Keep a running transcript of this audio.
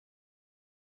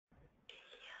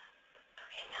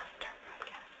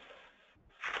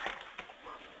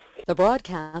The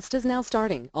broadcast is now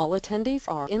starting. All attendees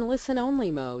are in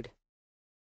listen-only mode.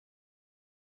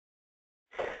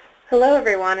 Hello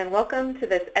everyone and welcome to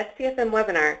this STFM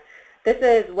webinar. This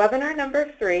is webinar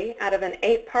number 3 out of an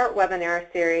 8-part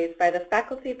webinar series by the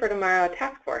Faculty for Tomorrow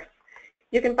Task Force.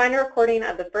 You can find a recording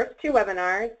of the first 2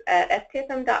 webinars at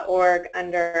stfm.org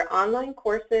under online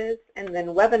courses and then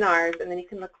webinars, and then you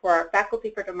can look for our Faculty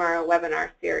for Tomorrow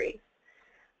webinar series.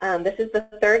 This is the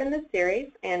 3rd in this series,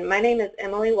 and my name is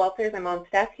Emily Walters. I'm on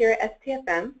staff here at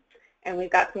STFM, and we've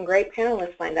got some great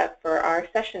panelists lined up for our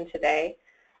session today.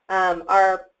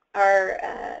 Our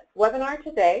webinar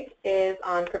today is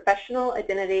on professional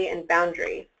identity and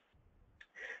boundaries.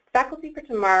 Faculty for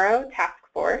Tomorrow Task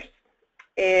Force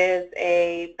is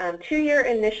a 2-year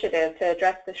initiative to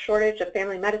address the shortage of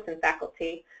family medicine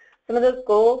faculty. Some of those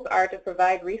goals are to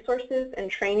provide resources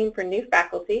and training for new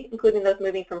faculty, including those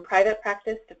moving from private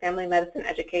practice to family medicine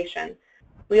education.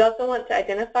 We also want to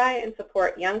identify and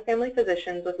support young family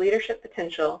physicians with leadership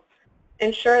potential,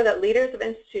 ensure that leaders of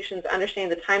institutions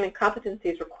understand the time and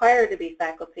competencies required to be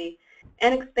faculty,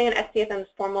 and expand STFM's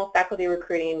formal faculty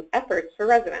recruiting efforts for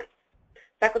residents.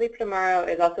 Faculty for Tomorrow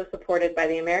is also supported by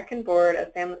the American Board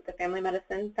of the Family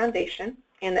Medicine Foundation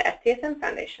and the STFM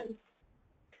Foundation.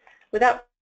 Without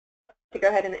to go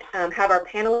ahead and have our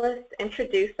panelists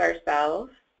introduce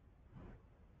ourselves.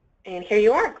 And here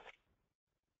you are.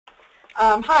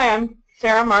 Hi, I'm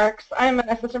Sarah Marks. I'm an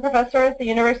assistant professor at the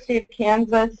University of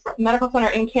Kansas Medical Center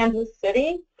in Kansas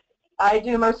City. I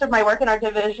do most of my work in our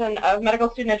division of medical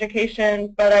student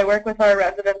education, but I work with our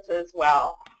residents as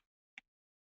well.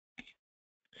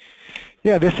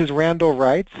 Yeah, this is Randall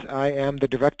Reitz. I am the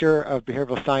Director of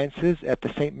Behavioral Sciences at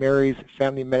the St. Mary's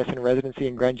Family Medicine Residency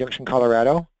in Grand Junction,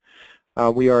 Colorado.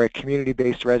 We are a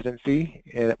community-based residency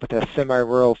with a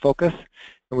semi-rural focus,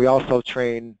 and we also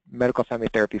train medical family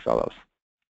therapy fellows.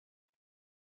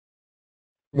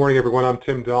 Good morning, everyone. I'm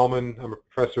Tim Daaleman. I'm a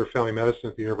professor of family medicine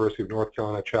at the University of North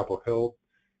Carolina, Chapel Hill.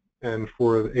 And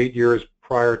for 8 years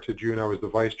prior to June, I was the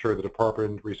vice chair of the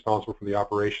department responsible for the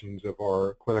operations of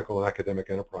our clinical and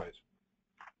academic enterprise.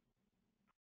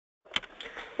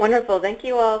 Wonderful. Thank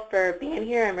you all for being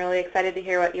here. I'm really excited to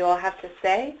hear what you all have to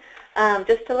say.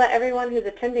 Just to let everyone who's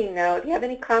attending know, if you have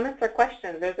any comments or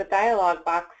questions, there's a dialog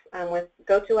box with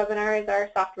GoToWebinar is our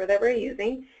software that we're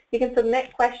using. You can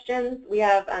submit questions. We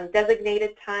have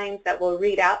designated times that will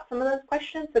read out some of those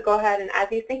questions, so go ahead and as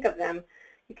you think of them,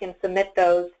 you can submit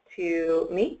those to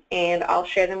me and I'll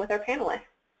share them with our panelists.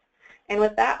 And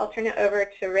with that, I'll turn it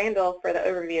over to Randall for the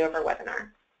overview of our webinar.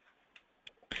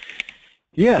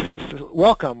 Yes,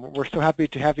 welcome. We're so happy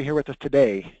to have you here with us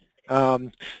today.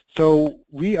 So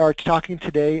we are talking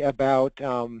today about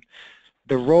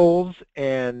the roles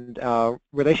and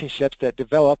relationships that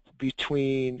develop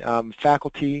between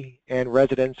faculty and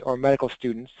residents or medical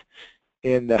students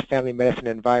in the family medicine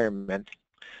environment.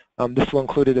 This will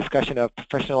include a discussion of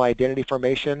professional identity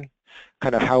formation,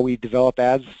 kind of how we develop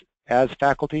as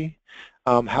faculty,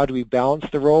 how do we balance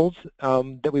the roles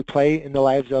that we play in the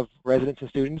lives of residents and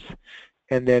students,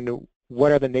 and then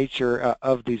what are the nature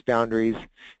of these boundaries,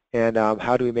 and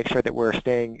how do we make sure that we're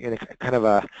staying in a kind of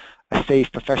a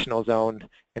safe professional zone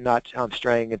and not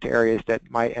straying into areas that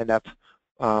might end up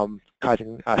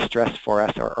causing stress for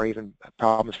us or even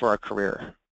problems for our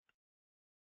career.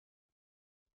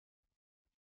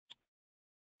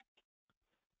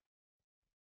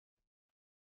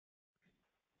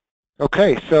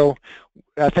 Okay, so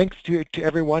thanks to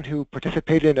everyone who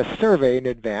participated in a survey in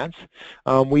advance.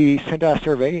 We sent out a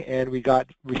survey and we got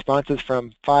responses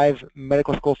from 5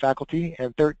 medical school faculty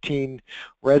and 13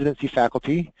 residency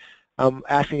faculty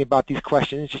asking about these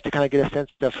questions just to kind of get a sense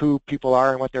of who people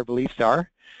are and what their beliefs are.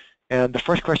 And the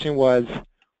first question was,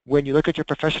 when you look at your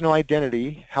professional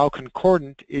identity, how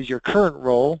concordant is your current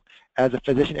role as a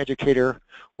physician educator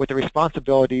with the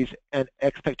responsibilities and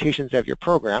expectations of your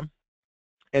program?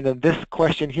 And then this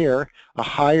question here, a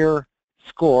higher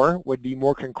score would be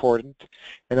more concordant,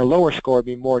 and a lower score would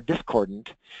be more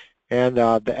discordant. And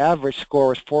the average score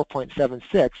was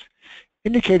 4.76,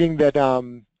 indicating that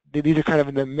these are kind of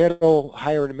in the middle,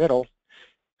 higher in the middle,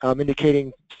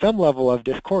 indicating some level of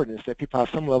discordance, that people have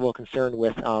some level of concern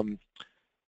with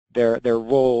their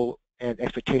role and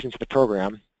expectations of the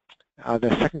program.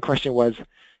 The second question was,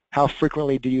 how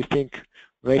frequently do you think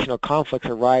relational conflicts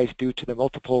arise due to the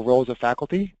multiple roles of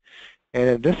faculty? And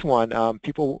in this one,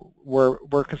 people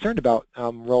were concerned about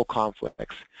role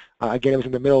conflicts. Again, it was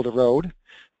in the middle of the road,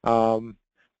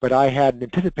 but I had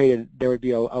anticipated there would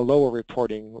be a lower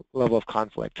reporting level of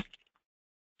conflict.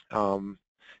 And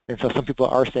so some people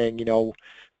are saying, you know,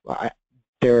 I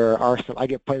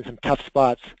get put in some tough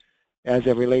spots as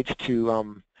it relates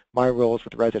to my roles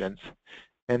with residents.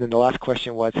 And then the last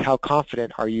question was, how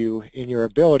confident are you in your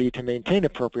ability to maintain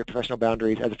appropriate professional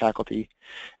boundaries as a faculty?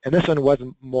 And this one was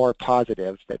more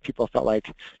positive, that people felt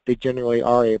like they generally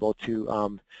are able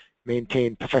to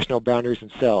maintain professional boundaries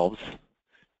themselves.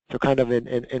 So kind of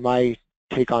in my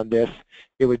take on this,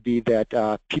 it would be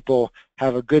that people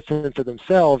have a good sense of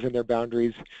themselves and their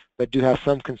boundaries, but do have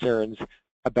some concerns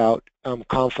about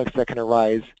conflicts that can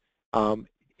arise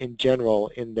in general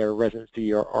in their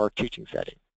residency or teaching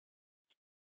setting.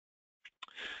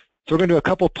 So we're going to do a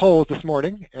couple polls this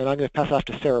morning, and I'm going to pass off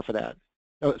to Sarah for that.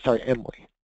 Oh, sorry, Emily.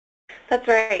 That's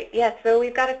right. Yes, so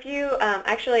we've got a few,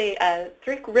 actually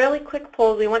 3 really quick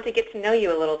polls. We want to get to know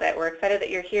you a little bit. We're excited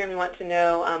that you're here and we want to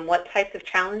know what types of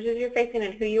challenges you're facing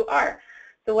and who you are.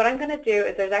 So what I'm going to do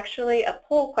is there's actually a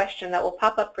poll question that will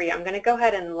pop up for you. I'm going to go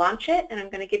ahead and launch it, and I'm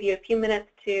going to give you a few minutes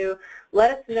to let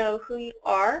us know who you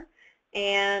are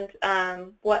and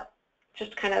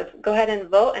just kind of go ahead and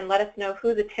vote and let us know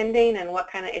who's attending and what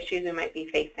kind of issues we might be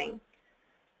facing.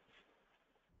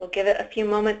 We'll give it a few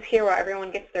moments here while everyone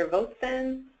gets their votes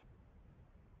in.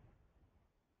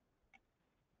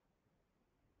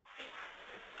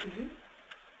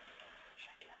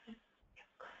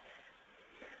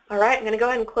 All right, I'm going to go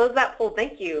ahead and close that poll.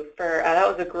 Thank you for that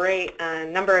was a great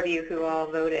number of you who all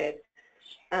voted.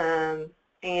 And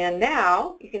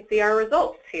now you can see our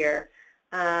results here.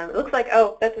 It looks like,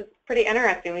 oh, this is pretty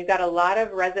interesting. We've got a lot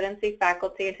of residency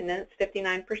faculty attendance,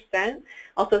 59%.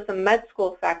 Also some med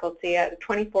school faculty at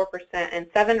 24%, and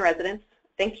 7 residents.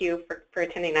 Thank you for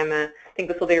attending. I think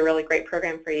this will be a really great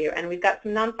program for you. And we've got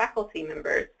some non-faculty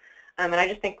members. And I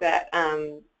just think that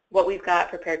what we've got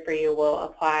prepared for you will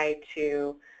apply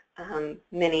to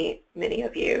many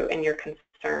of you and your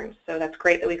concerns. So that's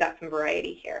great that we've got some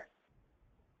variety here.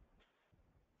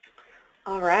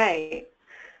 All right.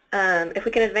 If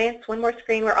we can advance one more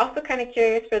screen, we're also kind of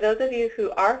curious, for those of you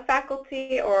who are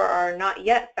faculty or are not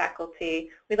yet faculty,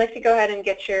 we'd like to go ahead and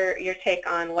get your take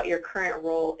on what your current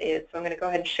role is. So I'm going to go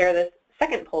ahead and share this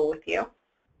second poll with you.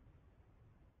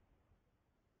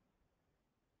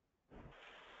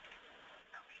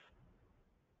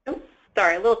 Oh,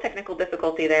 sorry, a little technical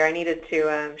difficulty there. I needed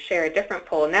to share a different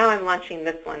poll. Now I'm launching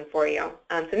this one for you.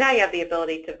 So now you have the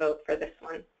ability to vote for this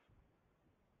one.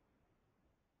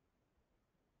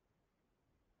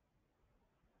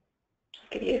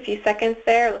 Give you a few seconds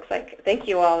there. It looks like, thank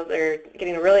you all. They're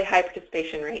getting a really high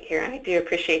participation rate here, and I do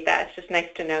appreciate that. It's just nice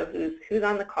to know who's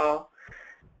on the call.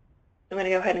 I'm going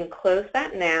to go ahead and close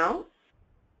that now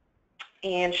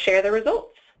and share the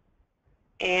results.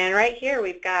 And right here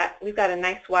we've got a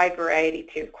nice wide variety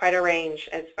too, quite a range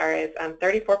as far as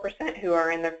 34% who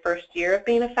are in their first year of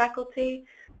being a faculty.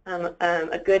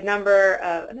 A good number,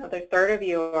 another third of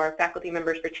you are faculty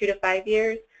members for 2 to 5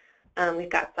 years. We've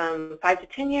got some 5 to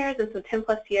 10 years and some 10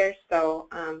 plus years, so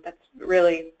that's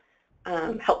really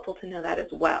helpful to know that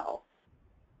as well.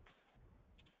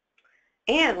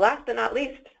 And last but not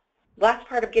least, last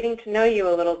part of getting to know you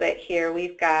a little bit here,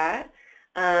 we've got,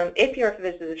 if you're a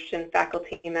physician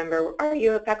faculty member, are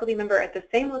you a faculty member at the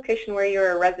same location where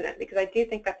you're a resident? Because I do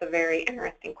think that's a very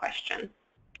interesting question.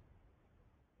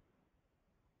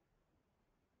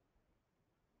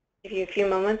 Give you a few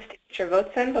moments to get your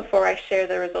votes in before I share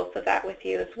the results of that with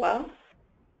you as well.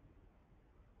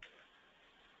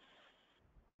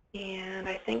 And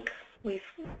I think we've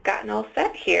gotten all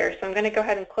set here. So I'm going to go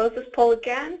ahead and close this poll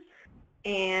again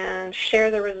and share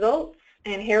the results.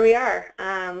 And here we are.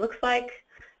 Looks like,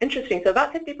 interesting, so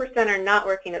about 50% are not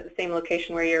working at the same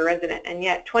location where you're a resident, and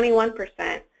yet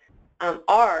 21%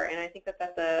 are, and I think that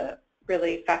that's a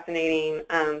really fascinating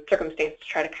circumstance to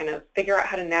try to kind of figure out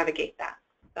how to navigate that.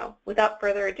 So without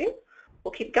further ado,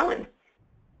 we'll keep going.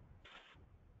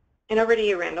 And over to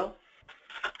you, Randall.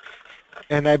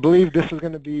 And I believe this is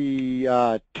going to be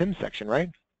Tim's section, right?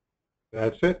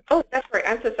 That's it. Oh, that's right.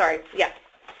 I'm so sorry. Yes,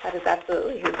 that is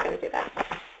absolutely who's going to do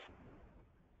that.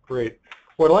 Great.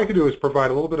 What I'd like to do is provide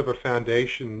a little bit of a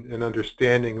foundation and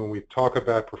understanding when we talk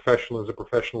about professionalism,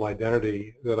 professional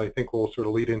identity, that I think will sort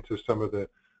of lead into some of the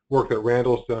work that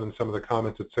Randall's done and some of the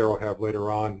comments that Sarah will have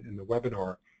later on in the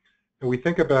webinar. And we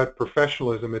think about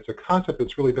professionalism, it's a concept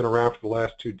that's really been around for the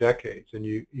last 2 decades. And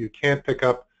you can't pick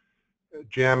up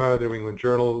JAMA, the New England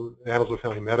Journal, Annals of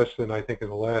Family Medicine, I think in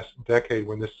the last decade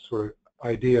when this sort of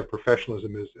idea of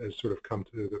professionalism has sort of come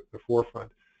to the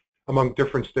forefront among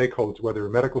different stakeholders, whether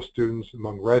medical students,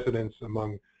 among residents,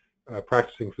 among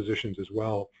practicing physicians as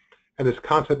well. And this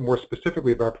concept more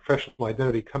specifically about professional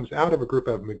identity comes out of a group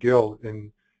of McGill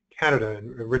in Canada,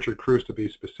 and Richard Cruz to be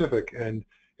specific, and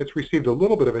it's received a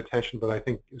little bit of attention, but I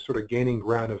think sort of gaining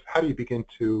ground of how do you begin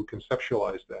to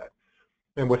conceptualize that.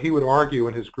 And what he would argue,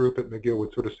 and his group at McGill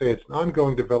would sort of say, it's an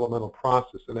ongoing developmental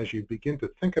process. And as you begin to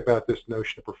think about this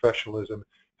notion of professionalism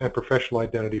and professional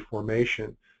identity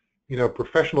formation, you know,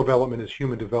 professional development is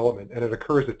human development, and it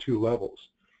occurs at two levels.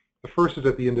 The first is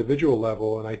at the individual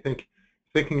level, and I think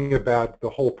thinking about the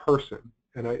whole person.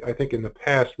 And I think in the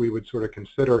past we would sort of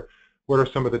consider what are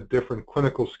some of the different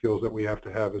clinical skills that we have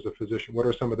to have as a physician? What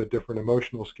are some of the different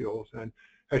emotional skills? And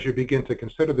as you begin to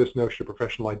consider this notion of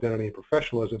professional identity and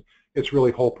professionalism, it's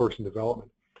really whole person development.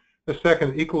 The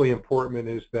second, equally important,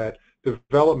 is that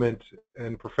development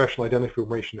and professional identity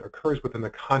formation occurs within the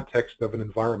context of an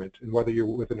environment, and whether you're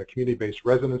within a community-based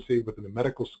residency, within a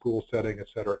medical school setting, et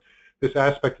cetera. This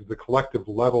aspect of the collective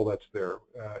level that's there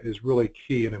is really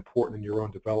key and important in your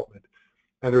own development.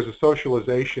 And there's a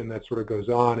socialization that sort of goes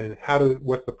on, and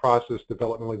what's the process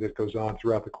developmentally that goes on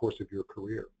throughout the course of your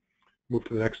career. Move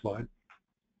to the next slide.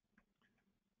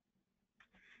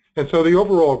 And so the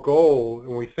overall goal,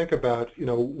 when we think about, you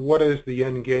know, what is the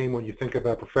end game when you think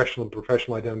about professional and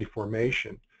professional identity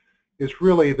formation, is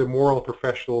really the moral and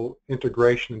professional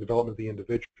integration and development of the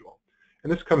individual.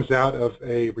 And this comes out of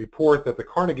a report that the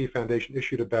Carnegie Foundation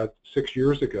issued about 6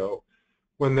 years ago,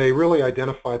 when they really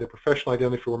identified that professional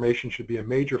identity formation should be a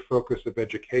major focus of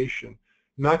education,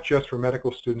 not just for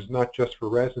medical students, not just for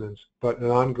residents, but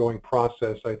an ongoing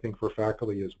process, I think, for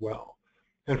faculty as well.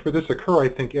 And for this to occur, I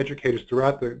think educators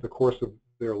throughout the course of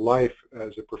their life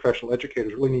as a professional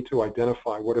educators really need to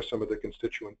identify what are some of the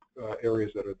constituent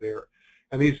areas that are there.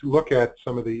 And these look at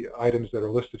some of the items that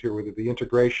are listed here, with the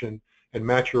integration and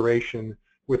maturation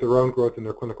with their own growth and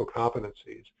their clinical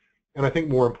competencies. And I think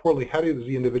more importantly, how does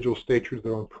the individual stay true to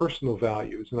their own personal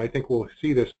values? And I think we'll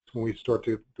see this when we start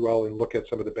to dwell and look at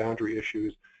some of the boundary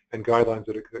issues and guidelines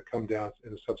that come down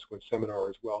in a subsequent seminar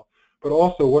as well. But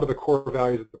also, what are the core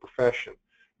values of the profession?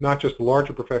 Not just the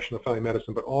larger profession of family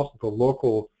medicine, but also the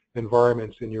local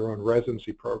environments in your own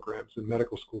residency programs and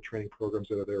medical school training programs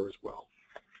that are there as well.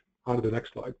 On to the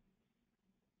next slide.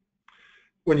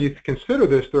 When you consider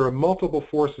this, there are multiple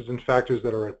forces and factors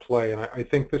that are at play, and I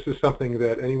think this is something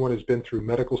that anyone who's been through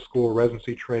medical school,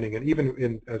 residency training, and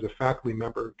even as a faculty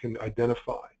member can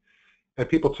identify. And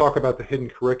people talk about the hidden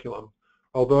curriculum.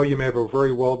 Although you may have a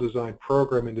very well-designed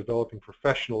program in developing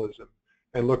professionalism,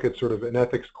 and look at sort of an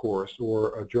ethics course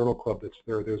or a journal club that's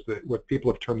there, there's what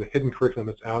people have termed the hidden curriculum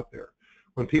that's out there.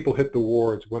 When people hit the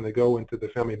wards, when they go into the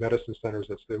family medicine centers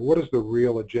that's there, what is the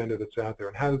real agenda that's out there,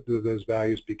 and how do those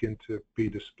values begin to be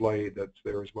displayed that's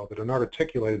there as well, that are not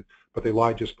articulated, but they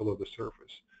lie just below the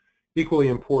surface. Equally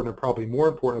important, and probably more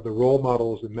important, are the role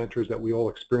models and mentors that we all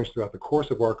experience throughout the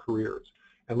course of our careers,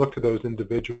 and look to those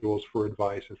individuals for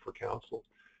advice and for counsel.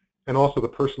 And also the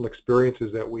personal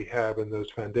experiences that we have, and those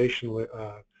foundational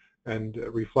and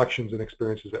reflections and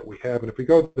experiences that we have. And if we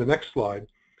go to the next slide,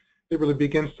 it really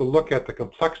begins to look at the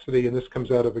complexity, and this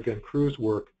comes out of, again, Crew's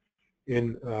work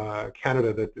in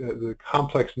Canada, that the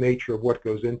complex nature of what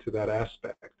goes into that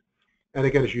aspect. And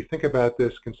again, as you think about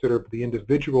this, consider the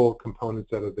individual components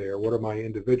that are there. What are my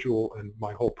individual and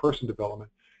my whole person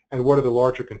development? And what are the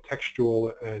larger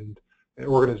contextual and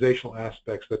organizational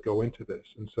aspects that go into this?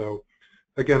 And so,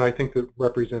 again, I think that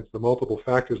represents the multiple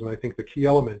factors, and I think the key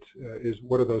element is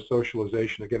what are those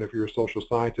socialization. Again, if you're a social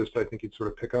scientist, I think you'd sort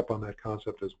of pick up on that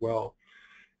concept as well.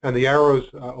 And the arrows,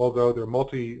 although they're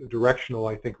multi-directional,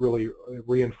 I think really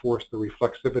reinforce the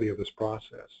reflexivity of this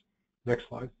process. Next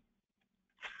slide.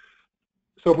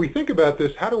 So if we think about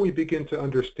this, how do we begin to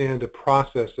understand a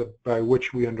process by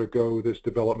which we undergo this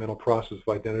developmental process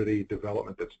of identity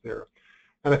development that's there?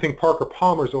 And I think Parker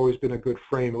Palmer has always been a good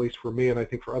frame, at least for me, and I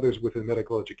think for others within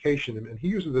medical education, and he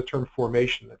uses the term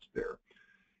formation that's there.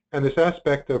 And this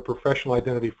aspect of professional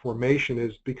identity formation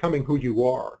is becoming who you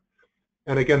are.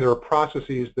 And again, there are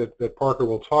processes that Parker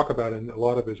will talk about in a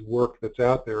lot of his work that's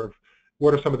out there of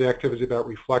what are some of the activities about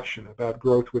reflection, about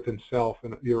growth within self,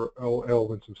 and your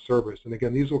elements of service. And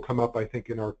again, these will come up, I think,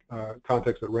 in our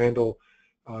context at Randall,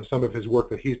 some of his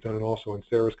work that he's done, and also in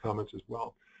Sarah's comments as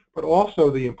well. But also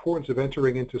the importance of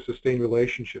entering into sustained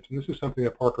relationships. And this is something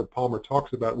that Parker Palmer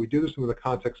talks about. We do this in the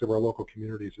context of our local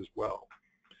communities as well.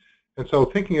 And so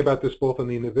thinking about this both on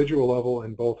the individual level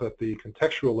and both at the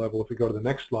contextual level, if we go to the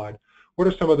next slide, what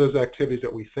are some of those activities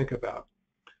that we think about?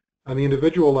 On the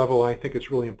individual level, I think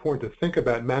it's really important to think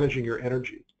about managing your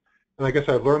energy. And I guess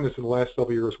I've learned this in the last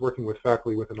several years working with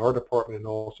faculty within our department and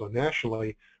also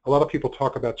nationally. A lot of people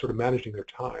talk about sort of managing their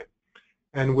time.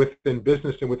 And within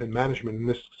business and within management, and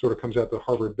this sort of comes out of the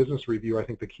Harvard Business Review, I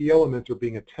think the key elements are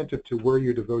being attentive to where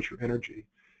you devote your energy.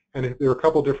 And there are a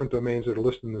couple different domains that are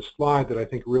listed in this slide that I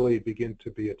think really begin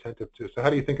to be attentive to. So how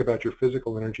do you think about your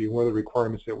physical energy, and what are the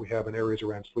requirements that we have in areas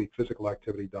around sleep, physical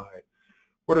activity, diet?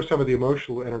 what are some of the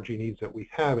emotional energy needs that we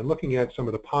have, and looking at some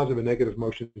of the positive and negative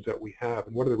emotions that we have,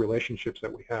 and what are the relationships that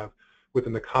we have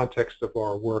within the context of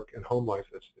our work and home life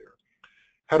that's there.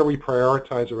 How do we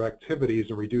prioritize our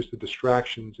activities and reduce the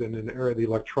distractions? And in the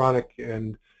electronic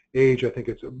and age, I think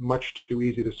it's much too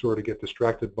easy to sort of get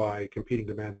distracted by competing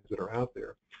demands that are out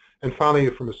there. And finally,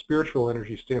 from a spiritual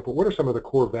energy standpoint, what are some of the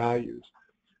core values?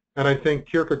 And I think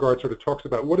Kierkegaard sort of talks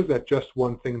about what is that just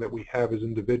one thing that we have as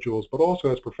individuals, but also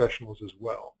as professionals as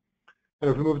well. And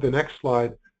if we move to the next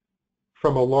slide,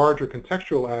 from a larger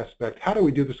contextual aspect, how do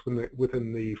we do this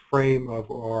within the frame of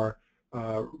our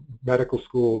medical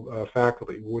school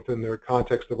faculty, within the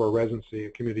context of our residency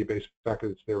and community-based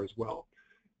faculty that's there as well?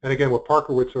 And again, what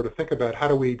Parker would sort of think about, how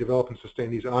do we develop and sustain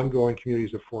these ongoing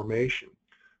communities of formation?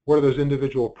 What are those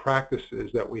individual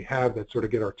practices that we have that sort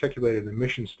of get articulated in the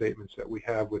mission statements that we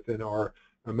have within our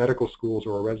medical schools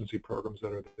or our residency programs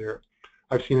that are there?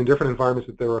 I've seen in different environments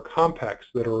that there are compacts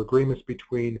that are agreements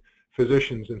between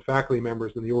physicians and faculty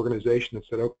members in the organization that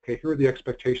said, okay, here are the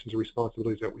expectations and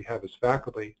responsibilities that we have as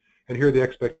faculty, and here are the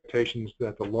expectations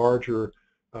that the larger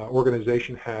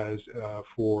organization has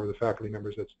for the faculty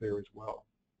members that's there as well.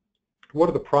 What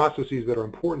are the processes that are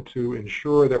important to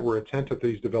ensure that we're attentive to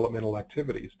these developmental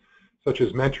activities, such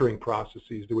as mentoring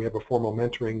processes? Do we have a formal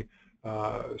mentoring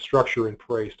structure in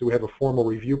place? Do we have a formal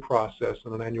review process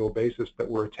on an annual basis that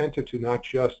we're attentive to not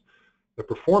just the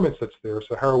performance that's there,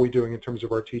 so how are we doing in terms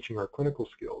of our teaching, our clinical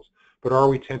skills, but are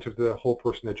we attentive to the whole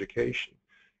person education?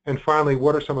 And finally,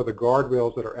 what are some of the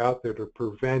guardrails that are out there to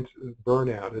prevent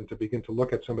burnout and to begin to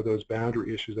look at some of those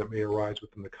boundary issues that may arise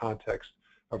within the context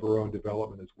of our own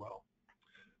development as well?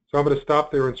 So I'm going to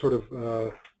stop there and sort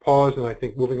of pause, and I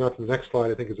think moving on to the next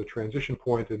slide I think is a transition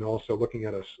point, and also looking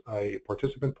at a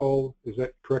participant poll. Is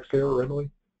that correct, Sarah or Emily?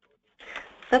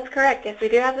 That's correct. Yes, we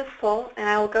do have this poll, and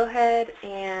I will go ahead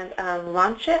and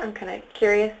launch it. I'm kind of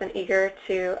curious and eager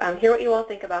to hear what you all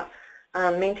think about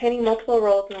maintaining multiple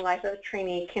roles in the life of a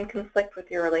trainee can conflict with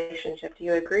your relationship. Do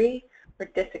you agree or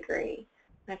disagree?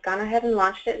 I've gone ahead and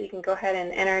launched it. You can go ahead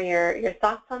and enter your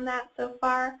thoughts on that so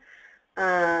far,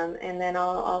 and then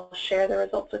I'll share the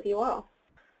results with you all.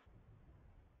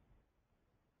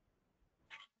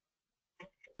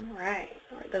 All right,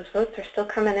 those votes are still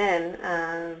coming in.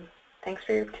 Thanks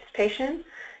for your participation,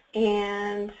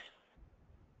 and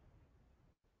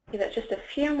give it just a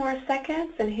few more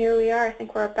seconds, and here we are. I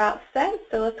think we're about set,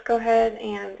 so let's go ahead,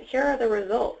 and here are the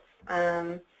results.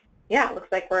 Yeah, it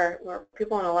looks like we're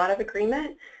people in a lot of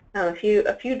agreement. A few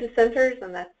dissenters,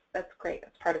 and that's great.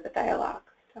 That's part of the dialogue.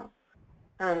 So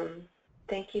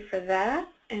thank you for that,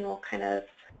 and we'll kind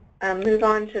of move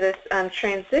on to this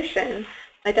transition.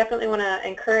 I definitely want to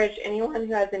encourage anyone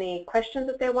who has any questions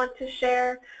that they want to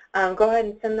share. Go ahead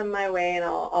and send them my way, and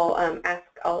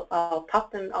I'll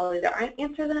pop them. I'll either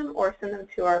answer them or send them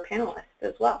to our panelists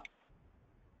as well.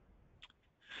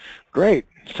 Great.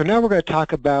 So now we're going to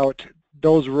talk about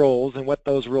those roles and what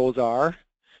those roles are,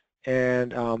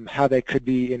 and how they could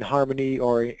be in harmony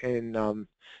or in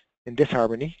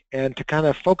disharmony. And to kind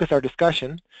of focus our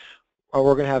discussion,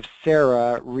 we're going to have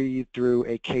Sarah read through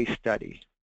a case study.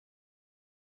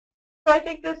 So I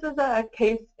think this is a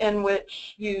case in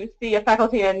which you see a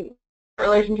faculty and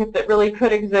relationship that really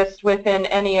could exist within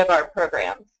any of our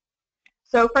programs.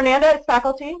 So Fernanda is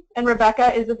faculty, and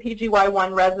Rebecca is a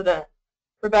PGY1 resident.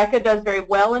 Rebecca does very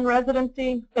well in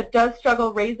residency, but does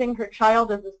struggle raising her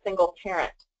child as a single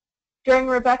parent. During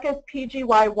Rebecca's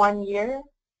PGY1 year,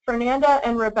 Fernanda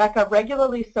and Rebecca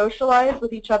regularly socialize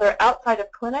with each other outside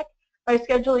of clinic by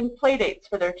scheduling play dates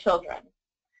for their children.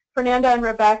 Fernanda and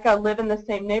Rebecca live in the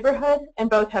same neighborhood and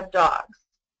both have dogs.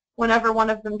 Whenever one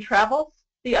of them travels,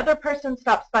 the other person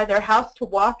stops by their house to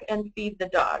walk and feed the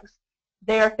dogs.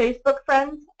 They are Facebook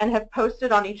friends and have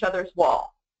posted on each other's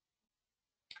wall.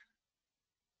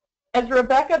 As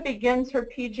Rebecca begins her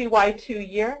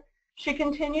PGY2 year, she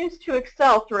continues to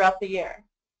excel throughout the year.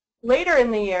 Later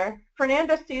in the year,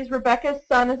 Fernanda sees Rebecca's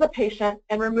son as a patient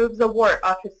and removes a wart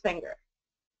off his finger.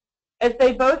 As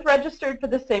they both registered for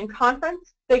the same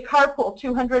conference, they carpool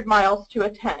 200 miles to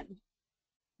attend.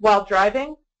 While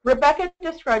driving, Rebecca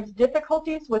describes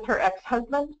difficulties with her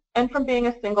ex-husband and from being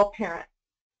a single parent.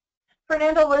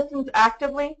 Fernanda listens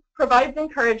actively, provides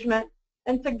encouragement,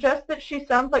 and suggests that she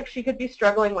sounds like she could be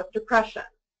struggling with depression.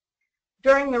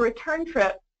 During the return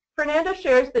trip, Fernanda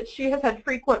shares that she has had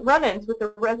frequent run-ins with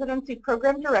the residency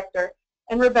program director,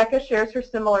 and Rebecca shares her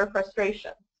similar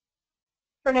frustrations.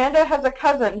 Fernanda has a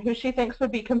cousin who she thinks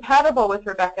would be compatible with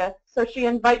Rebecca, so she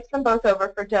invites them both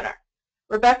over for dinner.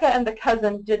 Rebecca and the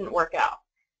cousin didn't work out.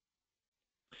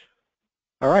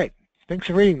 All right, thanks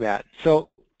for reading that. So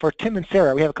for Tim and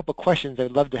Sarah, we have a couple questions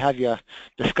I'd love to have you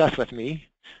discuss with me.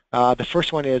 The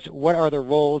first one is, what are the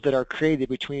roles that are created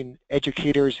between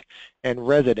educators and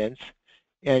residents?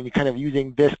 And you're kind of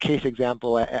using this case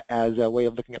example as a way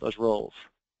of looking at those roles.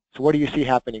 So what do you see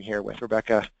happening here with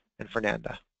Rebecca and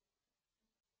Fernanda?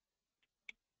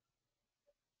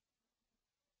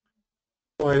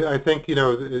 Well, I think, you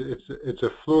know, it's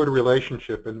a fluid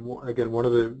relationship, and again, one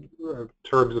of the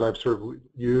terms that I've sort of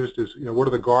used is, you know, what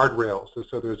are the guardrails?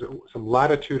 So there's some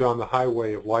latitude on the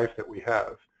highway of life that we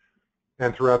have,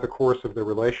 and throughout the course of the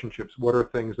relationships, what are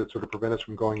things that sort of prevent us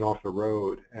from going off the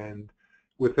road? And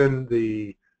within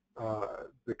the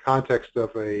context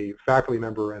of a faculty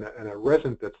member and a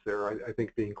resident that's there, I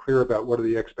think being clear about what are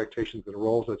the expectations and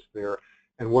roles that's there,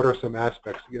 and what are some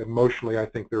aspects. Emotionally, I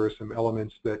think there are some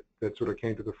elements that sort of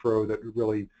came to the fore that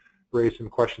really raised some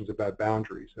questions about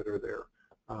boundaries that are there.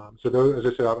 So those,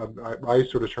 as I said, I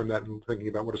sort of turn that into thinking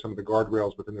about what are some of the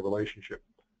guardrails within the relationship.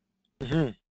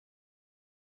 Mm-hmm.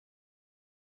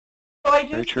 So I do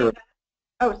Very see true. that,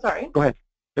 oh, sorry. Go ahead.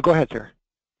 No, go ahead, sir.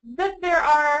 That there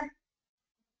are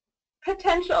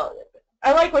potential,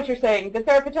 I like what you're saying, that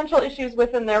there are potential issues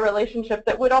within their relationship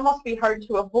that would almost be hard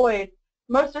to avoid,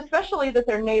 most especially that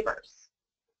they're neighbors.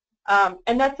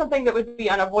 And that's something that would be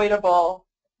unavoidable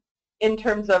in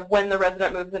terms of when the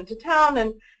resident moves into town,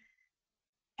 and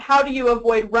how do you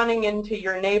avoid running into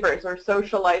your neighbors or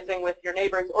socializing with your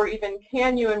neighbors, or even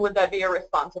can you, and would that be a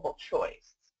responsible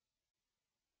choice?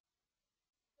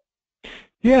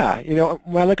 Yeah, you know,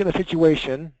 when I look at the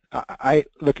situation, I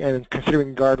look and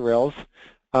considering guardrails,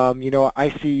 you know, I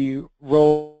see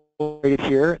roles created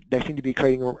here. They seem to be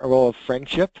creating a role of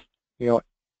friendship, you know,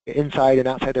 inside and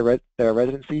outside the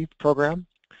residency program.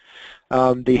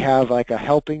 They have like a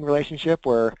helping relationship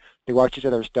where they watch each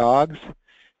other's dogs,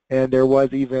 and there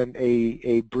was even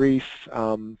a brief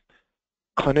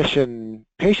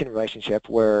clinician-patient relationship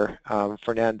where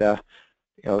Fernanda,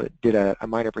 you know, did a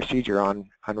minor procedure on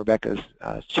Rebecca's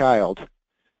child.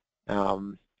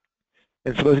 And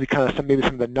so those would be kind of maybe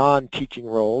some of the non-teaching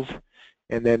roles.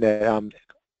 And then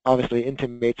obviously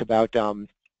intimates about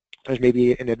there's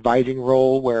maybe an advising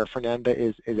role where Fernanda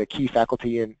is a key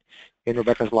faculty in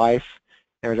Rebecca's life.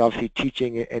 There's obviously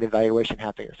teaching and evaluation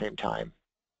happening at the same time.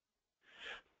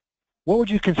 What would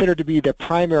you consider to be the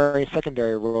primary and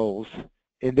secondary roles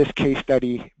in this case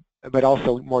study, but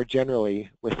also more generally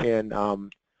within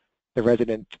the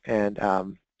resident and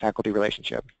faculty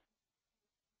relationship?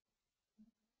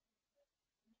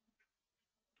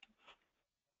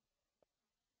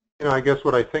 You know, I guess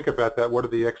what I think about that, what are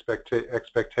the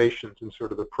expectations and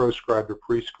sort of the proscribed or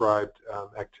prescribed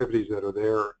activities that are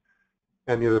there?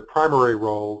 And, you know, the primary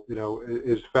role, you know,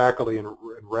 is faculty and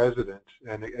resident.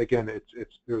 And again,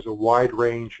 there's a wide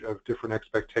range of different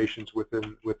expectations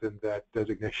within that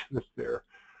designation that's there.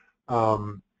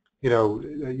 You know,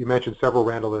 you mentioned several,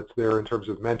 Randall, that's there in terms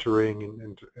of mentoring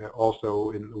and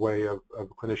also in the way of a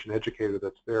clinician educator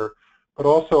that's there. But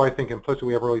also, I think implicitly,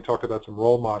 we haven't really talked about some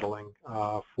role modeling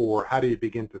for how do you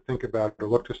begin to think about or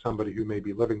look to somebody who may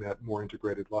be living that more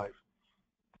integrated life.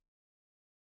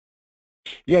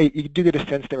 Yeah, you do get a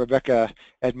sense that Rebecca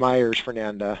admires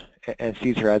Fernanda and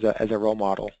sees her as a role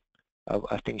model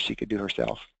of things she could do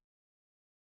herself.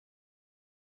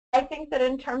 I think that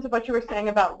in terms of what you were saying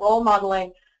about role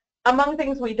modeling, among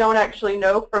things we don't actually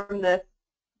know from this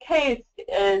case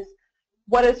is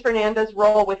what is Fernanda's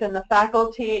role within the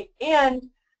faculty, and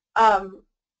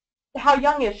how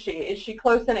young is she? Is she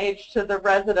close in age to the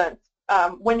residents?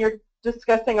 When you're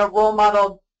discussing a role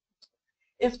model,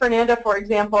 is Fernanda, for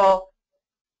example,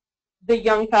 the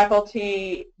young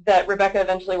faculty that Rebecca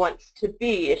eventually wants to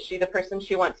be? Is she the person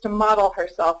she wants to model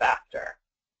herself after?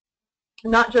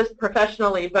 Not just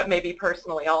professionally, but maybe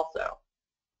personally also.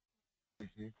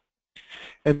 Mm-hmm.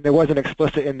 And it wasn't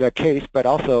explicit in the case, but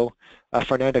also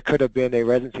Fernanda could have been a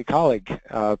residency colleague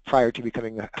prior to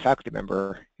becoming a faculty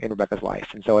member in Rebecca's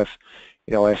life. And so if,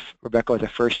 you know, if Rebecca was a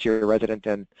first-year resident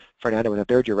and Fernanda was a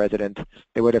third-year resident,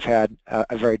 they would have had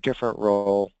a very different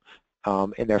role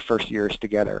in their first years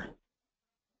together.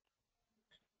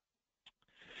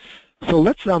 So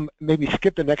let's maybe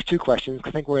skip the next two questions,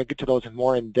 because I think we're going to get to those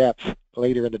more in depth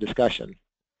later in the discussion.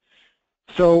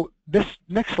 So this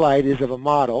next slide is of a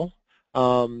model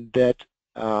that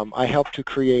I helped to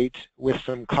create with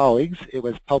some colleagues. It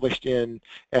was published in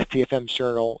STFM's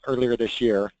journal earlier this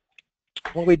year.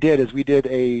 What we did is we did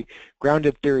a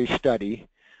grounded theory study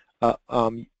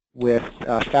with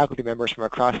faculty members from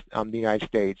across the United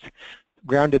States.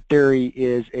 Grounded theory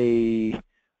is a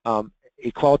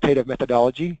qualitative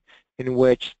methodology in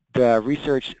which the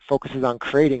research focuses on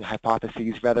creating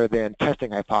hypotheses rather than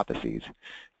testing hypotheses.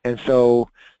 And so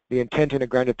the intent in a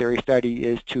grounded theory study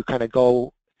is to kind of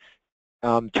go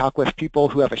talk with people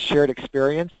who have a shared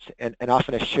experience and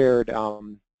often a shared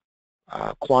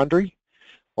quandary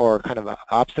or kind of an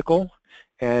obstacle,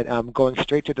 and going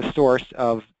straight to the source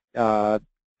of the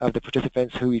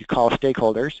participants who you call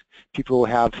stakeholders, people who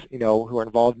have, who are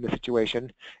involved in the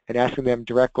situation, and asking them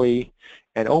directly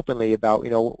and openly about,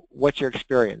 what's your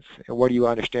experience and what do you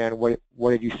understand, what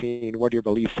have you seen, what are your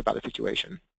beliefs about the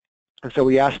situation. And so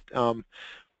we asked the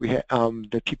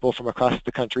people from across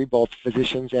the country, both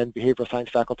physicians and behavioral science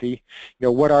faculty,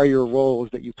 what are your roles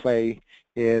that you play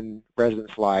in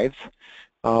residents' lives?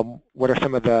 What are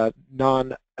some of the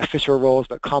non-official roles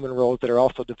but common roles that are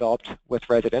also developed with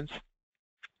residents?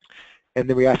 And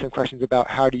then we ask them questions about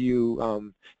how do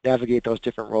you navigate those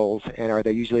different roles, and are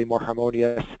they usually more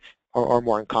harmonious or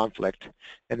more in conflict?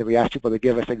 And then we ask people to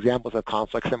give us examples of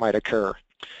conflicts that might occur.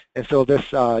 And so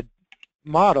this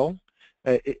model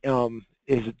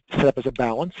is set up as a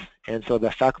balance, and so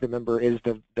the faculty member is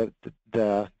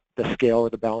the scale or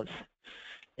the balance.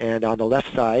 And on the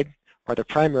left side are the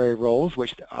primary roles,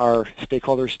 which are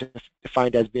stakeholders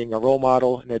defined as being a role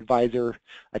model, an advisor,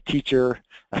 a teacher,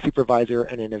 a supervisor,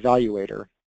 and an evaluator.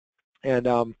 And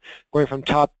going from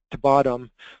top to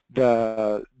bottom,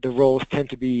 the roles tend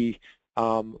to be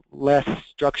less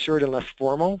structured and less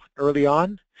formal early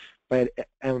on, but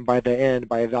by the end,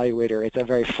 by evaluator, it's a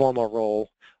very formal role.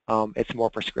 It's more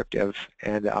prescriptive,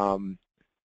 and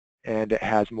it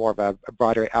has more of a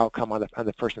broader outcome on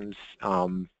the person's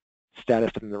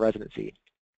status within the residency.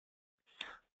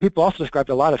 People also described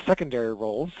a lot of secondary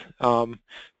roles,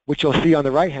 which you'll see on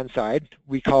the right-hand side.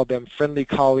 We call them friendly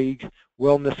colleague,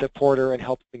 wellness supporter, and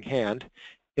helping hand.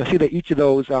 You'll see that each of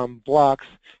those blocks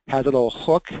has a little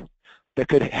hook that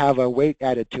could have a weight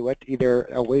added to it, either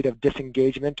a weight of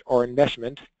disengagement or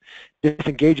enmeshment.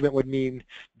 Disengagement would mean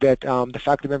that the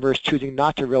faculty member is choosing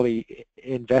not to really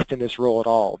invest in this role at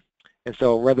all. And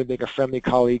so rather than being a friendly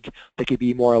colleague, they could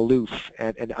be more aloof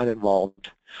and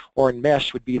uninvolved. Or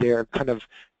enmesh would be they're kind of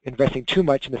investing too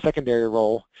much in the secondary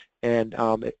role, and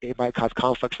it might cause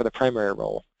conflicts for the primary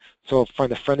role. So from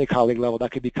the friendly colleague level,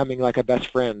 that could be becoming like a best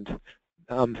friend.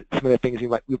 Some of the things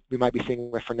we might be seeing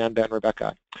with Fernanda and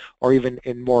Rebecca. Or even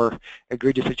in more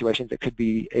egregious situations, it could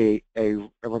be a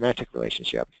romantic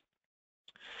relationship.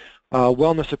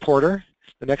 Wellness supporter,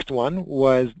 the next one,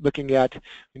 was looking at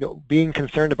being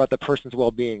concerned about the person's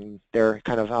well-being, their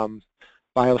kind of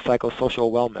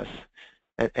biopsychosocial wellness.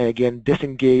 And again,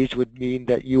 disengaged would mean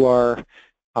that you are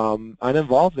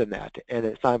uninvolved in that, and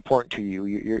it's not important to you.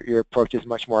 Your approach is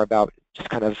much more about just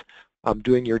kind of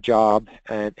doing your job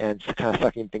and kind of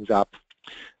sucking things up.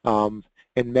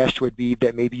 Enmeshed would be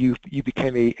that maybe you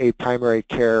became a primary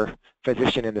care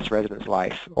physician in this resident's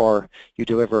life, or you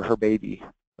deliver her baby.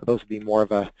 Those would be more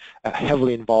of a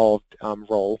heavily involved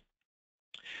role.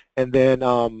 And then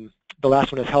the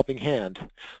last one is helping hand.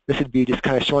 This would be just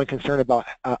kind of showing concern about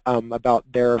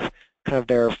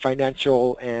their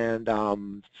financial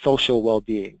and social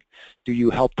well-being. Do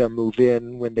you help them move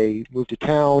in when they move to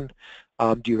town?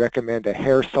 Do you recommend a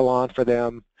hair salon for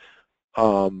them?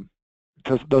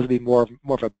 Those would be more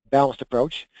of a balanced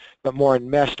approach, but more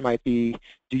enmeshed might be,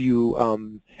 do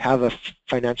you have a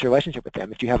financial relationship with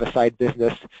them? If you have a side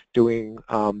business doing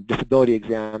disability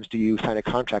exams, do you sign a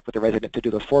contract with the resident to do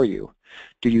those for you?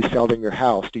 Do you sell them your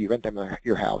house? Do you rent them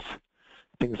your house?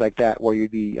 Things like that, where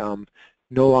you'd be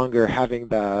no longer having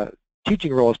the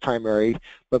teaching role as primary,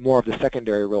 but more of the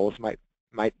secondary roles might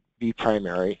be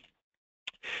primary.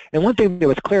 And one thing that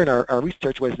was clear in our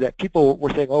research was that people were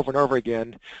saying over and over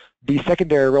again, these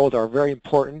secondary roles are very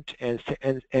important and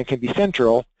can be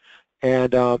central,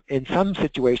 and in some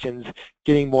situations,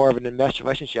 getting more of an enmeshed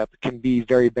relationship can be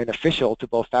very beneficial to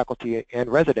both faculty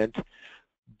and residents,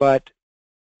 but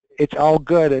it's all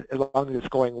good as long as it's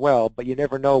going well, but you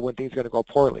never know when things are going to go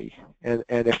poorly. And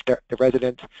if the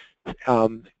resident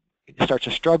starts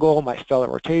to struggle, might fail at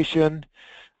rotation,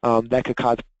 that could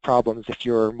cause problems if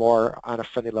you're more on a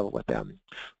friendly level with them.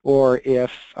 Or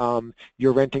if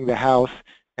you're renting the house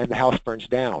and the house burns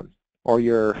down, or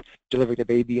you're delivering the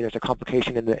baby and there's a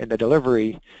complication in the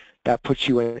delivery, that puts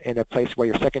you in a place where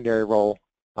your secondary role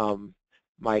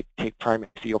might take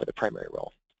primacy over the primary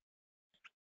role.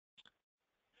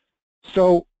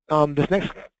 So this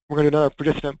next, we're going to do another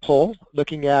participant poll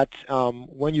looking at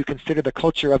when you consider the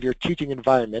culture of your teaching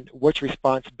environment, which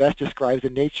response best describes the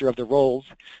nature of the roles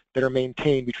that are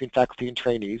maintained between faculty and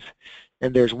trainees.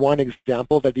 And there's one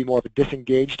example that'd be more of a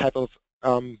disengaged type of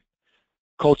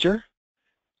culture,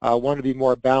 one to be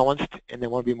more balanced, and then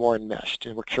one to be more enmeshed.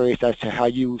 And we're curious as to how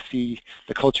you see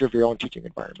the culture of your own teaching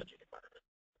environment.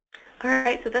 All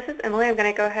right, so this is Emily. I'm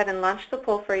going to go ahead and launch the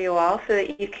poll for you all so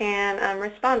that you can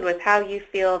respond with how you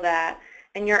feel that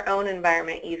in your own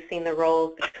environment you've seen the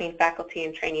roles between faculty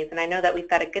and trainees. And I know that we've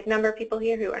got a good number of people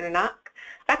here who are not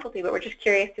faculty, but we're just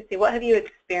curious to see, what have you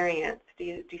experienced? Do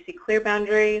you see clear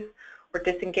boundaries or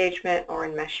disengagement or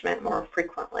enmeshment more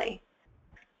frequently?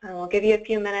 We'll give you a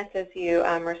few minutes as you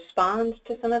respond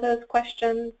to some of those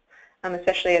questions,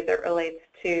 especially as it relates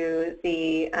to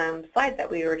the slide that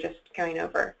we were just going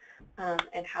over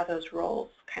and how those roles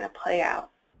kind of play out.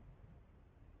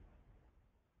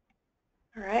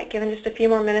 All right, given just a few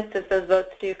more minutes as those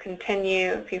votes do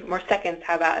continue, a few more seconds,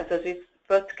 how about, as those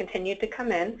votes continue to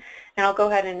come in, and I'll go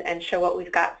ahead and show what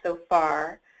we've got so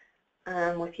far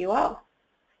with you all.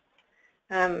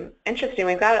 Interesting,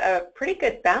 we've got a pretty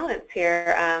good balance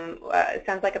here. It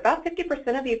sounds like about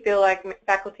 50% of you feel like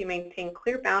faculty maintain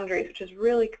clear boundaries, which is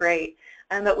really great,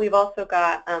 and that we've also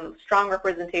got strong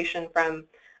representation from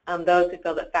those who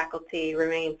feel that faculty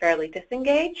remain fairly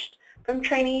disengaged from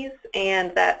trainees,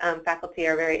 and that faculty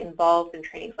are very involved in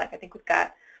trainees' life. I think we've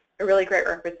got a really great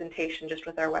representation just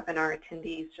with our webinar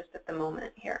attendees just at the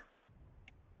moment here.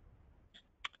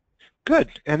 Good,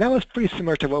 and that was pretty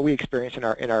similar to what we experienced in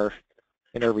our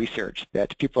research,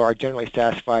 that people are generally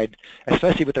satisfied,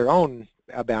 especially with their own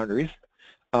boundaries,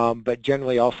 but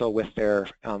generally also with their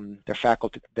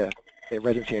faculty, their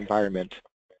residency environment.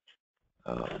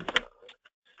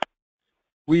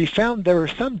 We found there were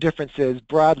some differences,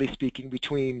 broadly speaking,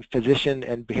 between physician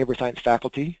and behavioral science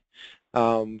faculty.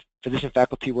 Physician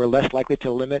faculty were less likely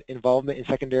to limit involvement in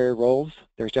secondary roles.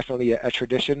 There's definitely a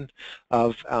tradition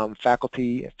of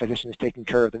faculty, physicians taking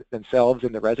care of themselves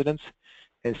and the residents,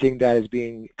 and seeing that as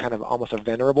being kind of almost a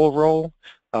venerable role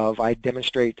of, I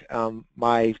demonstrate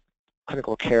my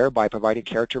clinical care by providing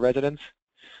care to residents.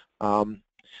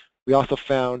 We also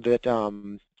found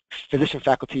that physician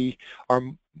faculty are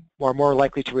more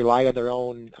likely to rely on their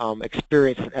own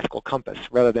experience and ethical compass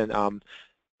rather than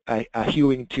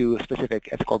hewing to specific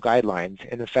ethical guidelines.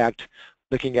 And in fact,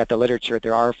 looking at the literature,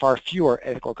 there are far fewer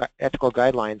ethical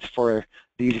guidelines for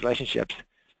these relationships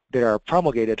that are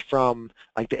promulgated from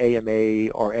like the AMA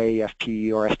or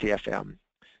AAFP or STFM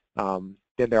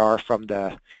than there are from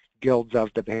the guilds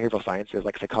of the behavioral sciences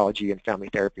like psychology and family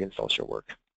therapy and social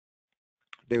work.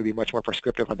 They would be much more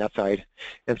prescriptive on that side.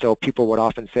 And so people would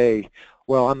often say,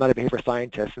 well, I'm not a behavioral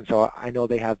scientist, and so I know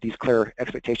they have these clear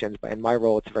expectations, but in my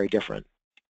role it's very different.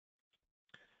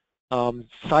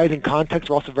 Size and context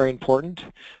were also very important.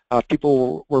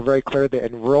 People were very clear that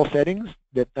in rural settings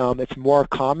that it's more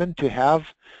common to have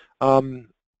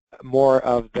more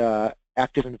of the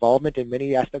active involvement in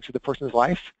many aspects of the person's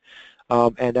life,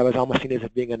 and that was almost seen as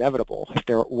being inevitable. If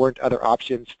there weren't other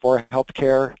options for health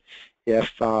care,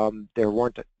 if there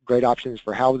weren't great options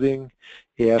for housing,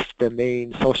 if the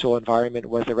main social environment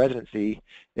was the residency,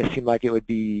 it seemed like it would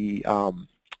be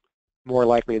more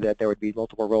likely that there would be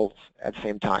multiple roles at the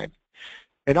same time.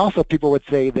 And also people would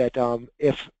say that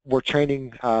if we're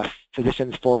training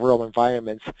physicians for rural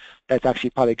environments, that's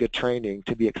actually probably good training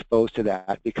to be exposed to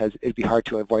that, because it'd be hard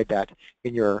to avoid that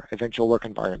in your eventual work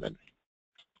environment.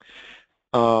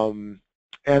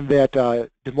 And that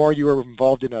the more you were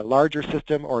involved in a larger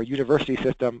system or a university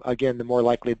system, again, the more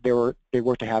likely they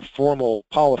were to have formal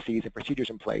policies and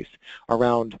procedures in place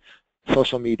around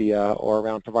social media or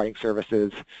around providing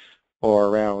services or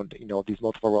around, you know, these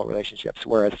multiple role relationships,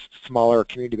 whereas smaller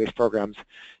community-based programs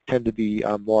tend to be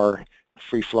more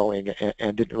free-flowing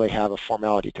and didn't really have a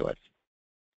formality to it.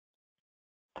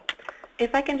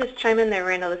 If I can just chime in there,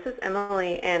 Randall, this is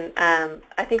Emily, and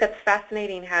I think that's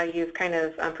fascinating how you've kind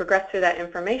of progressed through that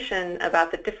information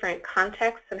about the different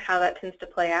contexts and how that tends to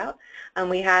play out.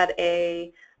 We had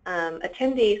a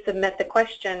attendee submit the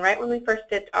question right when we first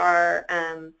did our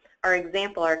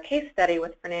example, our case study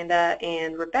with Fernanda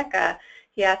and Rebecca.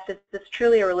 He asked, is this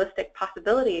truly a realistic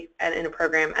possibility in a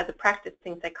program? As a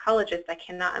practicing psychologist, I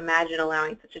cannot imagine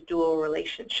allowing such a dual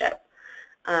relationship.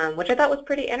 Which I thought was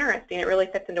pretty interesting. It really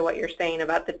fits into what you're saying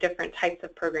about the different types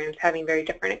of programs having very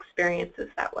different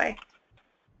experiences that way.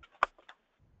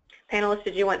 Panelists,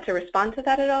 did you want to respond to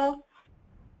that at all?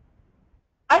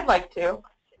 I'd like to.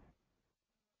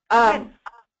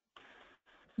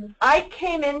 I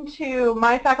came into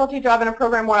my faculty job in a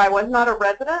program where I was not a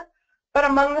resident, but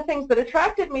among the things that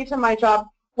attracted me to my job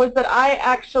was that I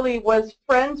actually was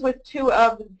friends with two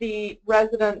of the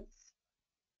residents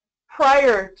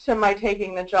prior to my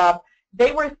taking the job.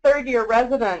 They were third-year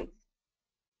residents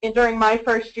during my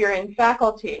first year in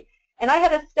faculty, and I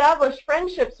had established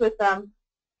friendships with them.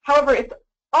 However, it's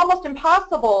almost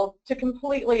impossible to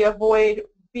completely avoid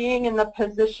being in the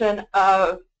position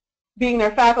of being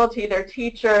their faculty, their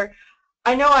teacher.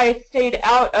 I know I stayed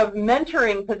out of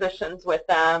mentoring positions with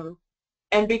them,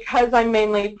 and because I'm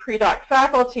mainly pre-doc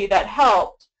faculty, that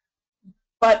helped.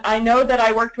 But I know that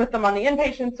I worked with them on the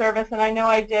inpatient service, and I know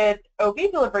I did OB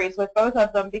deliveries with both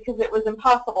of them because it was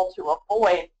impossible to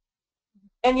avoid.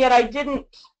 And yet I didn't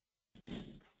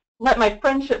let my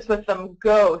friendships with them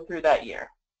go through that year.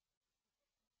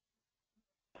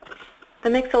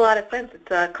 That makes a lot of sense.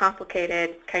 It's a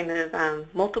complicated kind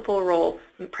of multiple roles,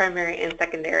 primary and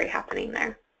secondary, happening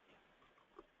there.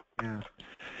 Yeah.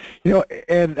 You know,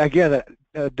 and again,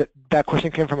 that question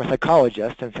came from a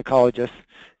psychologist, and psychologists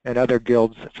and other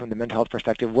guilds from the mental health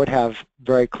perspective would have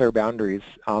very clear boundaries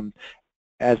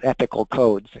as ethical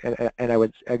codes. And I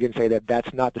would again say that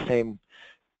that's not the same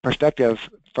perspective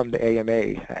from the AMA.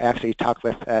 I actually talked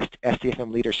with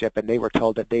SDFM leadership, and they were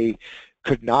told that they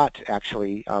could not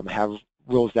actually have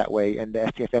rules that way, and the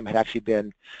SDFM had actually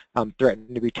been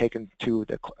threatened to be taken to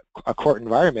a court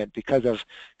environment because of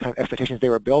kind of expectations they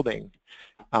were building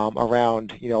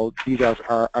around, you know, these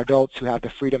are adults who have the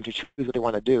freedom to choose what they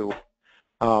want to do.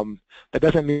 That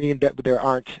doesn't mean that there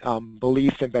aren't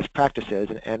beliefs and best practices,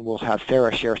 and we'll have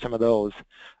Sarah share some of those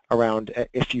around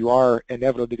if you are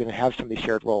inevitably going to have some of these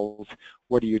shared roles,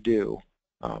 what do you do?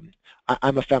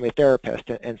 I'm a family therapist,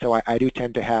 and so I do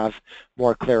tend to have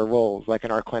more clear roles. Like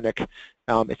in our clinic,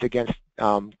 it's against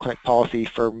clinic policy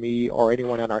for me or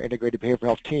anyone on our integrated behavioral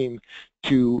health team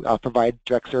to provide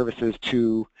direct services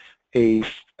to a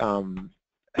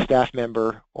staff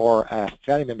member or a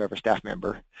family member of a staff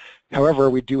member. However,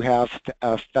 we do have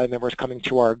family members coming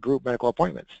to our group medical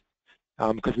appointments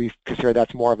because we consider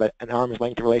that's more of an arm's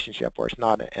length relationship where it's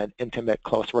not an intimate,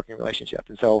 close working relationship.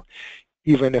 And so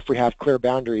even if we have clear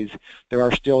boundaries, there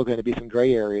are still going to be some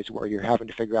gray areas where you're having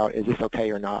to figure out, is this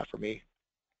okay or not for me?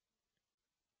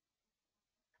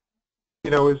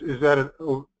 You know, is that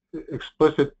an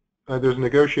explicit, there's a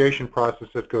negotiation process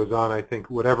that goes on, I think,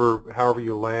 however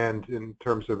you land in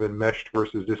terms of enmeshed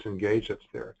versus disengaged that's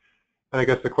there. And I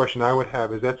guess the question I would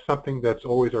have, is that something that's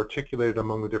always articulated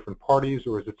among the different parties,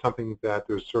 or is it something that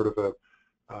there's sort of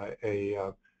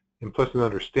a implicit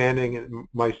understanding? And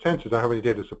my sense is, I don't have any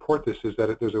data to support this, is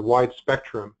that there's a wide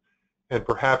spectrum, and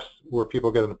perhaps where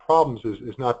people get into problems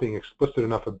is not being explicit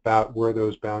enough about where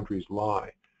those boundaries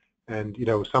lie. And, you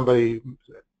know,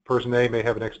 person A may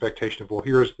have an expectation of, well,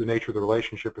 here's the nature of the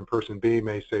relationship, and person B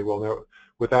may say, well, no,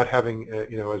 without having,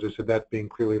 you know, as I said, that being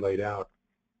clearly laid out.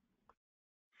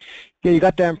 Yeah, you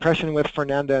got that impression with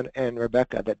Fernanda and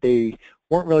Rebecca that they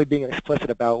weren't really being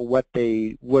explicit about what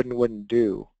they would and wouldn't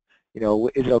do. You know,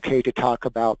 is it okay to talk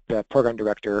about the program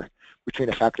director between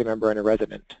a faculty member and a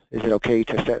resident? Is it okay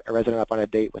to set a resident up on a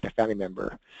date with a family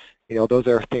member? You know, those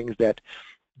are things that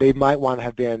they might want to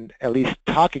have been at least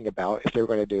talking about if they were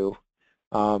going to do,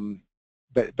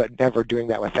 but never doing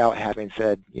that without having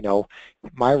said, you know,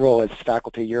 my role as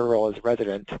faculty, your role as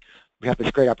resident, we have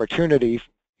this great opportunity,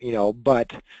 you know,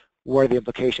 but what are the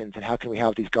implications, and how can we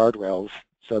have these guardrails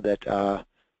so that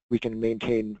we can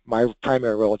maintain my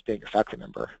primary role as being a faculty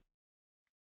member?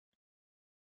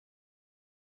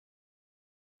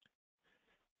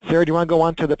 Sarah, do you want to go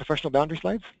on to the professional boundary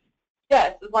slides?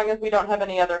 Yes, as long as we don't have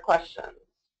any other questions.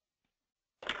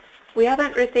 We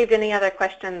haven't received any other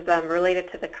questions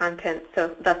related to the content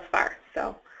thus far,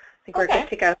 so I think we're good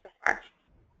to go so far.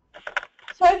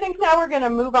 So I think now we're going to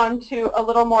move on to a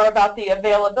little more about the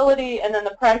availability and then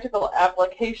the practical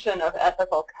application of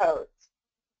ethical codes.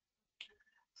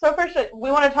 So first,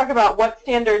 we want to talk about what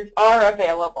standards are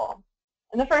available.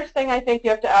 And the first thing I think you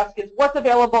have to ask is, what's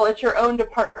available at your own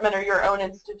department or your own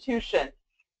institution?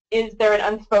 Is there an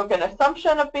unspoken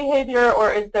assumption of behavior,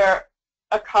 or is there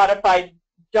a codified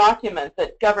document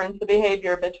that governs the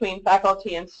behavior between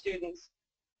faculty and students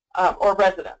or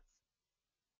residents?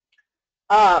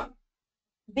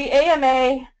 The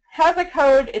AMA has a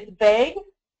code. It's vague.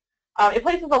 It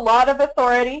places a lot of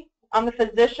authority on the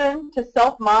physician to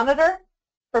self-monitor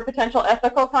for potential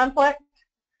ethical conflict.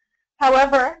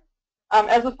 However,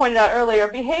 as was pointed out earlier,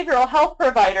 behavioral health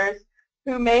providers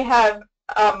who may have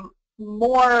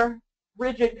more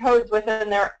rigid codes within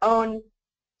their own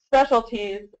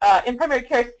specialties in primary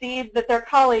care see that their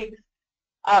colleagues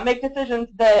make decisions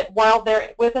that, while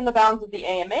they're within the bounds of the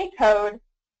AMA code,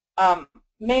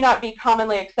 may not be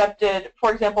commonly accepted,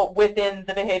 for example, within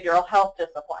the behavioral health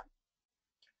discipline.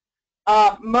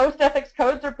 Most ethics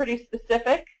codes are pretty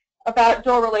specific about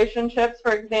dual relationships,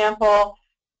 for example,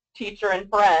 teacher and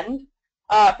friend,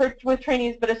 with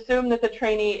trainees, but assume that the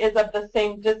trainee is of the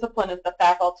same discipline as the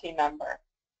faculty member.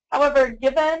 However,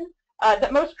 given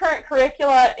that most current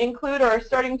curricula include or are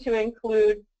starting to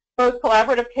include both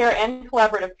collaborative care and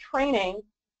collaborative training,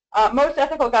 most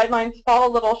ethical guidelines fall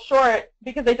a little short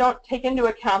because they don't take into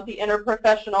account the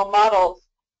interprofessional models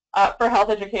for health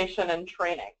education and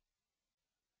training.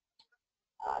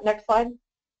 Next slide.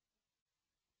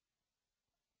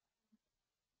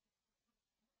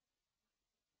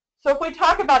 So if we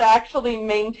talk about actually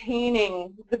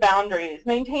maintaining the boundaries,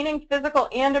 maintaining physical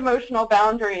and emotional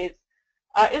boundaries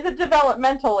is a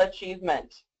developmental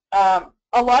achievement. A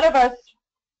lot of us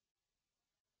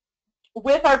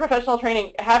with our professional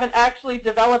training haven't actually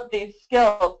developed these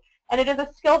skills, and it is a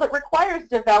skill that requires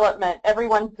development.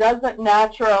 Everyone doesn't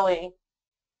naturally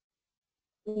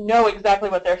know exactly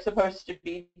what they're supposed to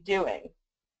be doing.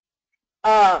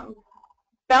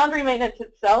 Boundary maintenance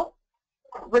itself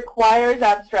requires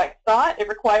abstract thought. It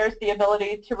requires the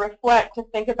ability to reflect, to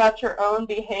think about your own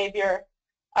behavior,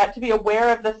 to be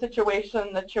aware of the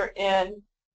situation that you're in,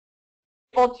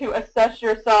 able to assess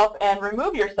yourself and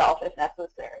remove yourself if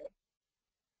necessary.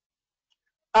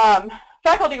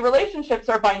 Faculty relationships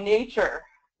are by nature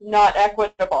not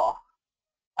equitable.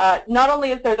 Not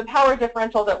only is there the power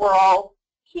differential that we're all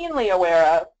keenly aware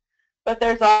of, but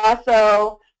there's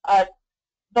also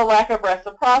the lack of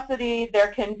reciprocity.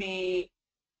 There can be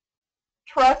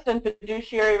trust and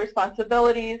fiduciary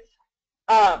responsibilities.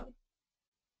 And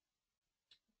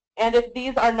if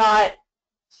these are not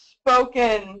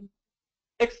spoken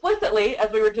explicitly,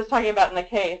 as we were just talking about in the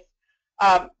case,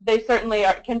 they certainly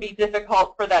can be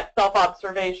difficult for that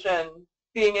self-observation,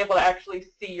 being able to actually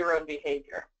see your own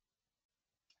behavior.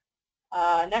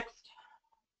 Next.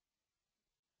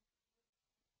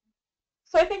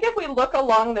 So I think if we look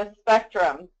along this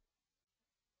spectrum,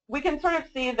 we can sort of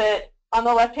see that on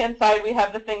the left-hand side we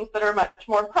have the things that are much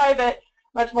more private,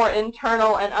 much more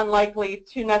internal, and unlikely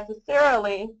to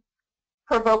necessarily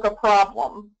provoke a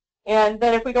problem. And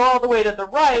then if we go all the way to the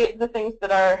right, the things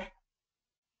that are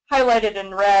highlighted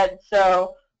in red,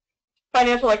 so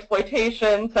financial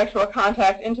exploitation, sexual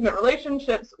contact, intimate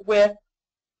relationships with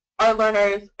our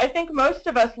learners, I think most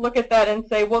of us look at that and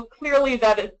say, well, clearly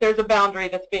there's a boundary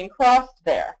that's being crossed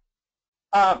there.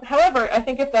 However, I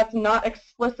think if that's not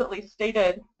explicitly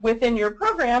stated within your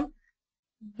program,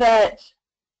 that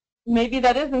maybe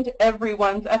that isn't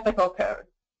everyone's ethical code.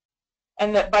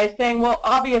 And that by saying, well,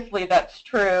 obviously that's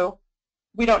true,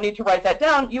 we don't need to write that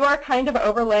down, you are kind of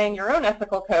overlaying your own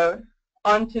ethical code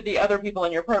onto the other people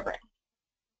in your program.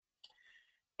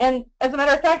 And as a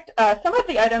matter of fact, some of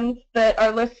the items that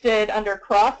are listed under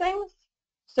crossings,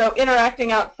 so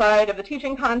interacting outside of the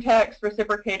teaching context,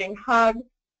 reciprocating hug,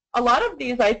 a lot of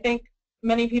these I think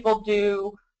many people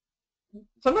do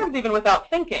sometimes even without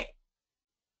thinking.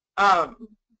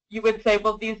 You would say,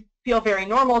 well, these feel very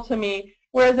normal to me,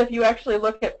 whereas if you actually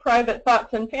look at private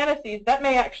thoughts and fantasies, that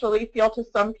may actually feel to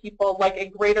some people like a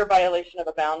greater violation of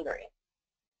a boundary.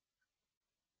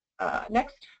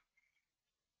 Next.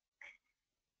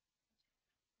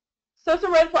 So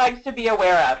some red flags to be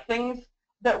aware of, things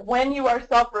that when you are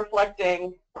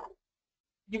self-reflecting,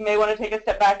 you may want to take a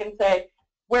step back and say,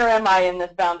 where am I in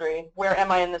this boundary? Where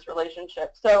am I in this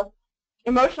relationship? So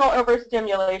emotional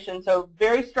overstimulation, so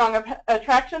very strong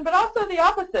attraction, but also the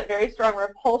opposite, very strong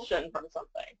repulsion from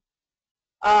something.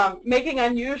 Making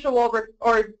unusual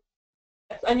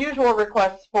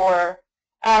requests for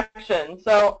action.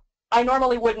 So I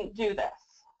normally wouldn't do this,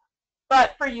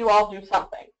 but for you I'll do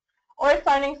something. Or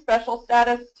assigning special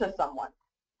status to someone.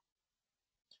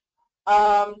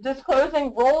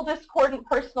 Disclosing role discordant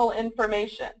personal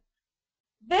information.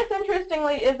 This,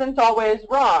 interestingly, isn't always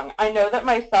wrong. I know that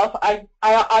myself,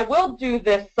 I will do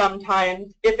this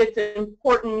sometimes if it's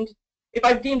important, if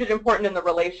I've deemed it important in the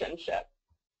relationship.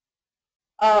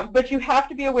 But you have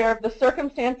to be aware of the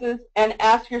circumstances and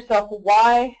ask yourself,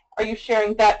 why are you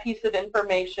sharing that piece of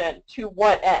information? To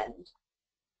what end?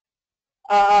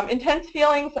 Intense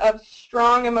feelings of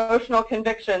strong emotional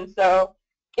conviction. So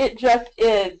it just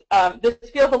is. This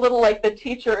feels a little like the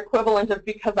teacher equivalent of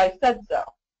because I said so.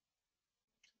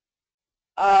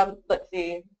 Let's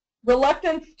see.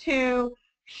 Reluctance to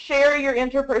share your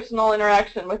interpersonal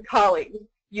interaction with colleagues.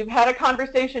 You've had a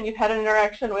conversation, you've had an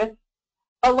interaction with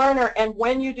a learner, and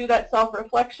when you do that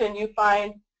self-reflection, you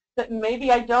find that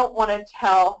maybe I don't want to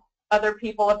tell other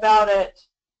people about it.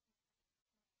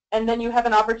 And then you have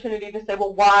an opportunity to say,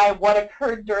 well, why? What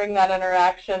occurred during that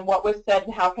interaction? What was said,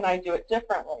 and how can I do it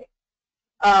differently?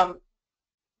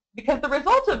 Because the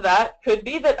result of that could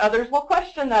be that others will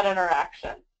question that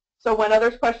interaction. So when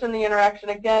others question the interaction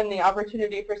again, the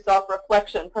opportunity for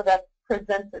self-reflection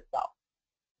presents itself.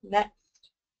 Next.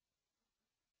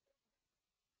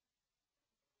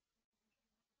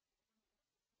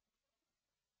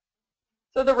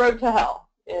 So the road to hell.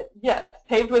 Yes,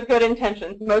 paved with good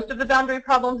intentions. Most of the boundary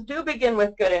problems do begin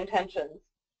with good intentions.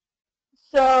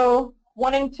 So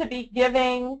wanting to be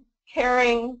giving,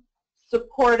 caring,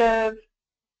 supportive,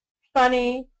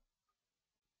 funny,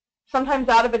 sometimes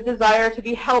out of a desire to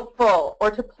be helpful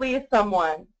or to please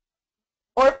someone.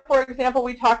 Or, for example,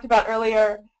 we talked about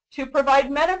earlier, to provide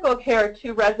medical care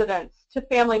to residents, to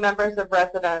family members of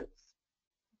residents.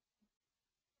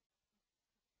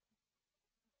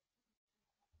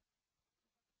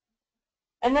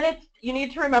 And then you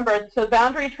need to remember, so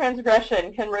boundary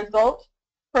transgression can result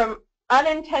from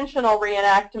unintentional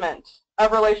reenactment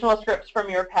of relational scripts from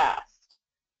your past.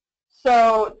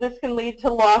 So this can lead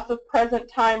to loss of present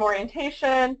time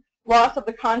orientation, loss of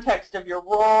the context of your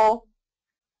role,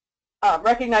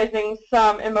 recognizing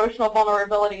some emotional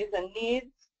vulnerabilities and needs.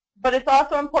 But it's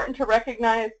also important to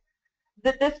recognize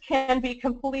that this can be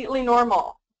completely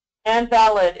normal and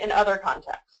valid in other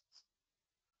contexts.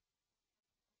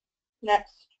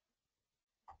 Next.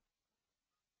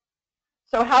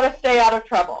 So how to stay out of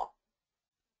trouble.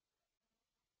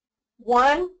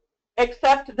 One,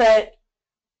 accept that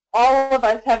all of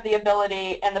us have the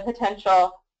ability and the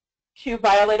potential to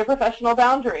violate a professional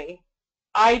boundary.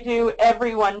 I do,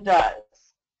 everyone does.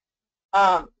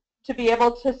 To be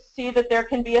able to see that there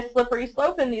can be a slippery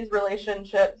slope in these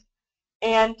relationships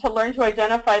and to learn to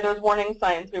identify those warning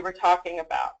signs we were talking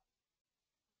about.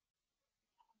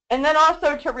 And then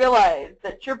also to realize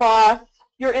that your boss,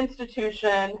 your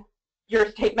institution, your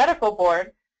state medical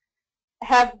board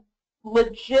have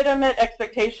legitimate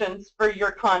expectations for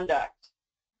your conduct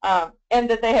and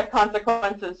that they have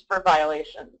consequences for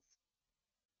violations.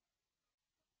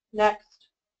 Next.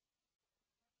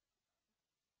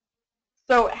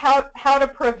 So how to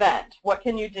prevent? What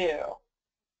can you do?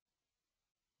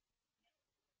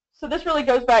 So this really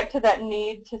goes back to that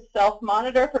need to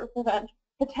self-monitor for prevent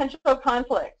potential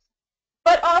conflicts,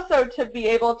 but also to be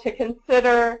able to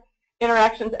consider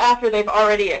interactions after they've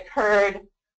already occurred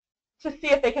to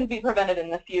see if they can be prevented in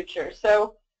the future.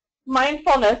 So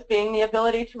mindfulness being the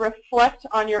ability to reflect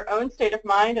on your own state of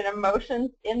mind and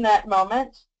emotions in that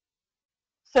moment.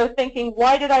 So thinking,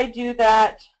 why did I do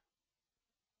that?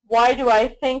 Why do I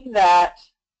think that?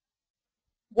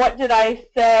 What did I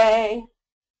say?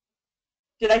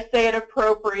 Did I say it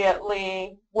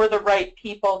appropriately? Were the right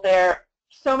people there?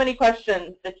 So many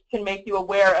questions that can make you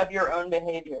aware of your own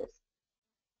behaviors.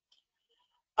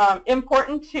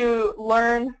 Important to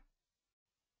learn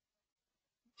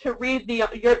to read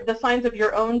the signs of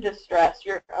your own distress,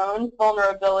 your own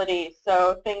vulnerability.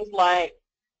 So things like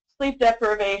sleep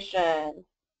deprivation,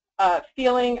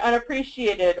 feeling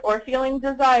unappreciated or feeling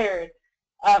desired,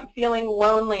 feeling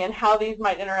lonely, and how these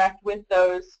might interact with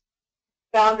those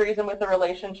boundaries and with the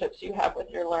relationships you have with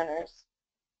your learners.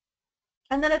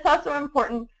 And then it's also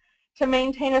important to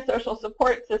maintain a social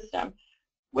support system,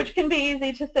 which can be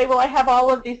easy to say, well, I have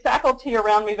all of these faculty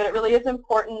around me, but it really is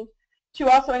important to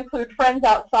also include friends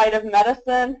outside of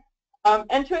medicine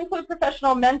and to include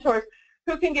professional mentors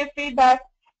who can give feedback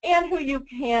and who you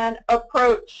can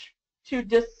approach to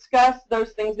discuss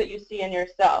those things that you see in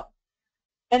yourself.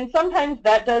 And sometimes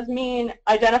that does mean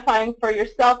identifying for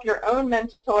yourself your own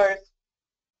mentors,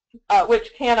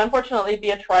 which can unfortunately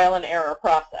be a trial and error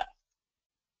process.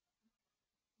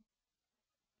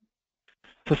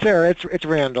 So Sarah, it's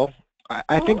Randall.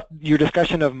 I think your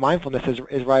discussion of mindfulness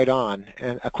is right on.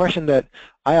 And a question that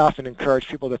I often encourage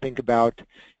people to think about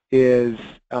is,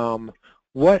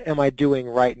 what am I doing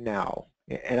right now?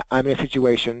 And I'm in a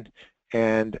situation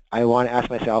and I want to ask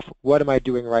myself, what am I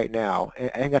doing right now?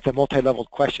 And I think that's a multi-leveled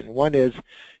question. One is,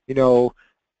 you know,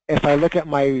 if I look at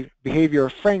my behavior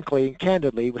frankly and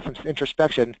candidly with some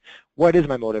introspection, what is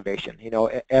my motivation? You know,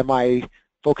 am I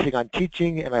focusing on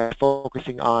teaching? Am I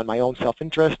focusing on my own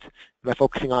self-interest? Am I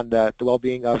focusing on the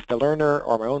well-being of the learner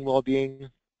or my own well-being?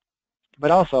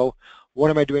 But also, what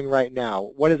am I doing right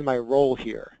now? What is my role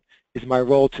here? Is my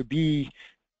role to be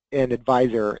an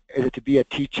advisor? Is it to be a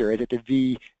teacher? Is it to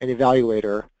be an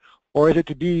evaluator? Or is it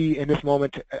to be, in this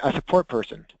moment, a support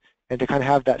person? And to kind of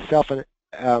have that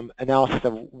self-analysis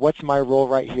of what's my role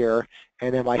right here,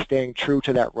 and am I staying true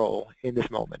to that role in this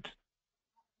moment?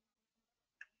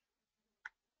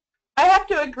 I have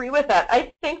to agree with that.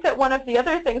 I think that one of the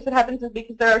other things that happens is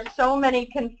because there are so many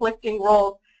conflicting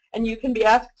roles and you can be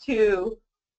asked to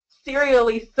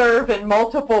serially serve in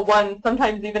multiple ones,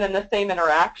 sometimes even in the same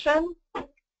interaction,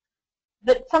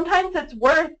 that sometimes it's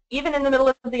worth, even in the middle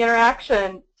of the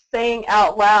interaction, saying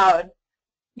out loud,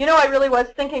 you know, I really was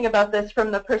thinking about this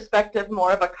from the perspective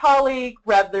more of a colleague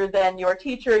rather than your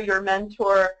teacher, your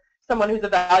mentor, someone who's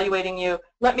evaluating you.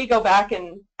 Let me go back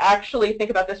and actually think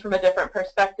about this from a different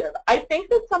perspective. I think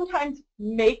that sometimes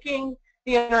making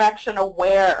the interaction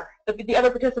aware, the other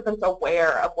participants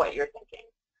aware of what you're thinking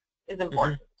is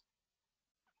important.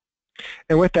 Mm-hmm.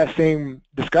 And with that same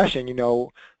discussion, you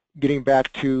know, getting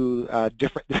back to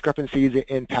different discrepancies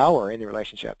in power in the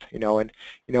relationship, you know, and,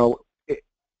 you know,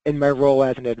 in my role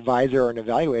as an advisor or an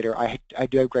evaluator, I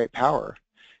do have great power.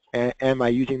 And am I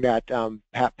using that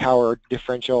power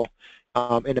differential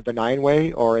in a benign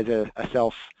way, or is it a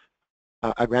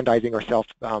self-aggrandizing or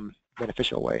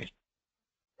self-beneficial way?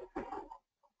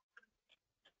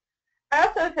 I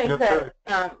also think that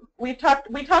we talk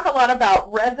a lot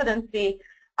about residency.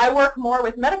 I work more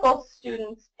with medical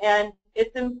students, and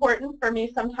it's important for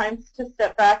me sometimes to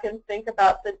step back and think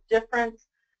about the difference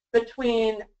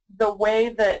between the way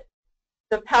that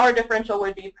the power differential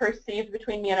would be perceived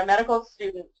between me and a medical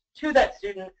student to that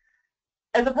student,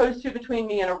 as opposed to between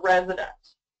me and a resident.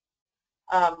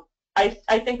 I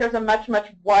think there's a much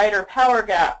wider power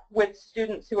gap with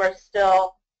students who are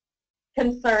still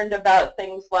concerned about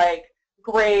things like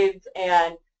grades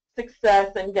and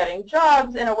success and getting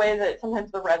jobs in a way that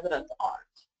sometimes the residents aren't.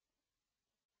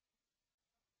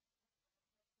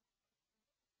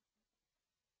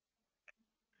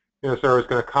 Yes, I was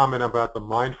going to comment about the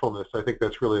mindfulness. I think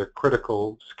that's really a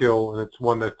critical skill, and it's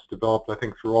one that's developed, I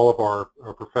think, through all of our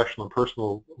professional and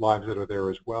personal lives that are there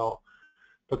as well.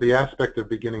 But the aspect of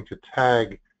beginning to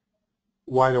tag,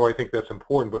 why do I think that's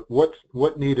important? But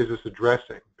what need is this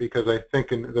addressing? Because I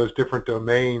think in those different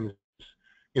domains,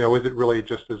 is it really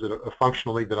just is it a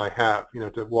functional need that I have,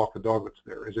 to walk the dog that's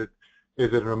there? Is it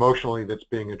an emotional need that's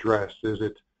being addressed? Is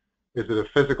it a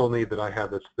physical need that I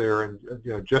have that's there? And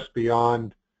just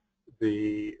beyond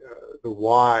the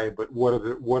why, but what are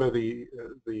the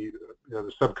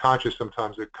subconscious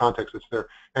sometimes, the context that's there.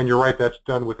 And you're right, that's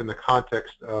done within the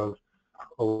context of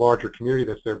a larger community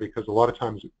that's there, because a lot of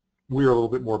times we are a little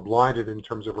bit more blinded in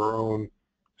terms of our own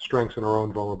strengths and our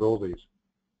own vulnerabilities.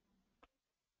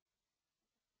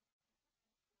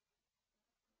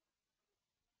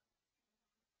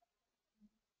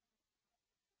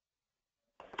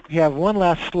 We have one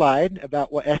last slide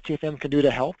about what STFM can do to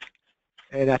help,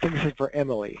 and I think this is for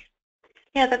Emily.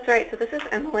 Yeah, that's right. So this is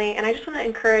Emily, and I just want to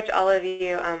encourage all of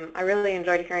you. I really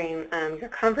enjoyed hearing your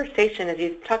conversation as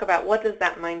you talk about what does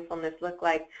that mindfulness look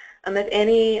like. If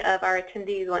any of our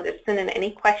attendees want to send in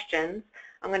any questions,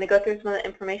 I'm going to go through some of the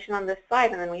information on this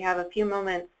slide, and then we have a few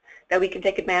moments that we can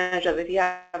take advantage of. If you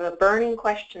have a burning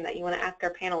question that you want to ask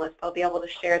our panelists, I'll be able to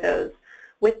share those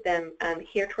with them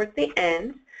here towards the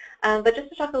end. But just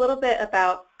to talk a little bit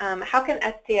about how can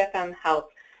STFM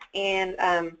help,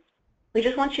 and we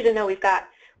just want you to know we've got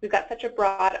such a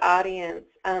broad audience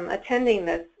attending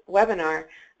this webinar,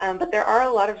 but there are a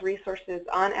lot of resources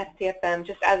on STFM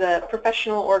just as a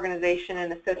professional organization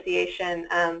and association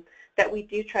that we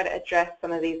do try to address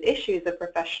some of these issues of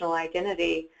professional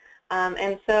identity.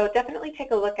 And so definitely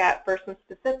take a look at for some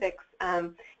specifics.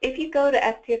 If you go to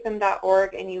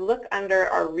stfm.org and you look under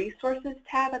our resources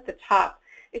tab at the top,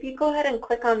 if you go ahead and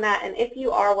click on that, and if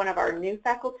you are one of our new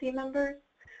faculty members,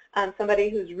 somebody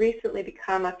who's recently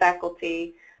become a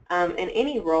faculty in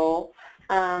any role,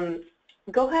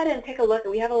 go ahead and take a look.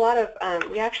 We have a lot of,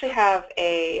 we actually have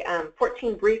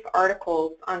 14 brief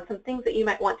articles on some things that you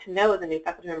might want to know as a new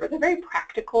faculty member. They're very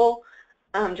practical,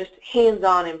 just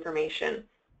hands-on information.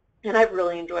 And I've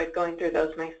really enjoyed going through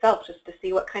those myself just to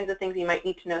see what kinds of things you might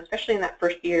need to know, especially in that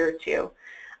first year or two.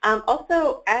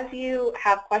 Also, as you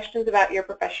have questions about your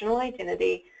professional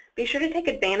identity, be sure to take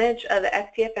advantage of the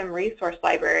STFM resource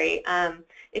library.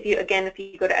 If you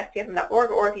go to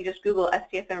stfm.org, or if you just Google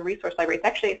STFM resource library, it's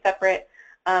actually a separate,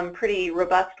 pretty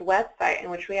robust website in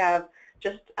which we have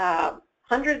just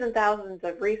hundreds and thousands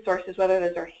of resources, whether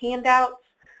those are handouts,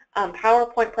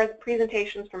 PowerPoint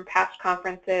presentations from past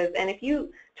conferences, and if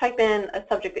you type in a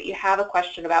subject that you have a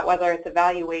question about, whether it's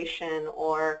evaluation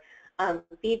or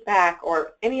feedback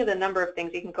or any of the number of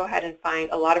things, you can go ahead and find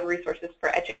a lot of resources for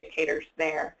educators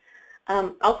there.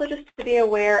 Also, just to be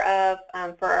aware of,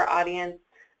 for our audience,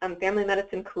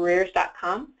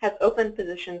 FamilyMedicineCareers.com has open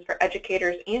positions for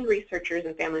educators and researchers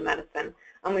in family medicine.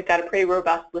 We've got a pretty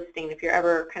robust listing if you're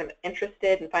ever kind of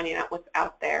interested in finding out what's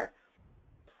out there.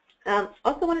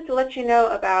 Also wanted to let you know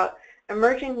about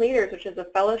Emerging Leaders, which is a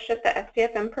fellowship that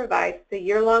STFM provides, the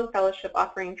year-long fellowship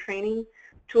offering training,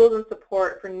 tools, and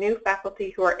support for new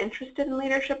faculty who are interested in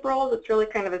leadership roles. It's really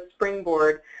kind of a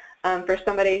springboard for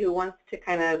somebody who wants to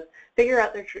kind of figure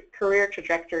out their career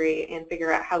trajectory and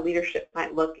figure out how leadership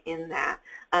might look in that.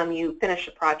 You finish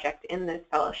a project in this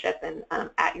fellowship and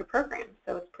at your program,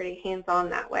 so it's pretty hands-on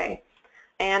that way.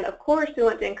 And of course, we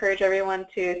want to encourage everyone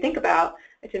to think about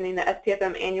attending the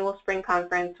STFM annual spring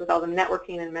conference with all the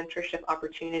networking and mentorship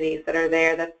opportunities that are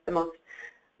there. That's the most,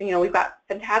 we've got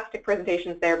fantastic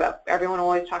presentations there, but everyone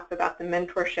always talks about the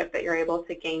mentorship that you're able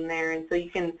to gain there. And so you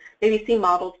can maybe see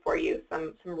modeled for you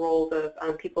some roles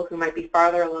of people who might be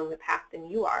farther along the path than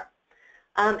you are.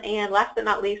 And last but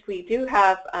not least, we do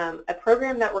have a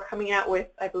program that we're coming out with,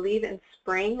 I believe, in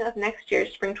spring of next year,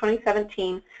 spring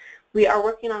 2017, We are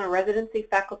working on a Residency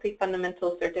Faculty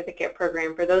Fundamentals Certificate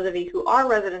program. For those of you who are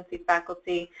residency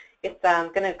faculty, it's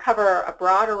going to cover a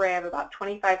broad array of about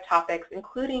 25 topics,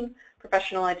 including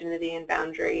professional identity and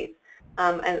boundaries,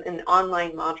 and an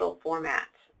online module format,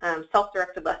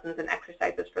 self-directed lessons and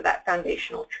exercises for that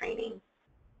foundational training.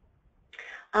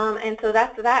 And so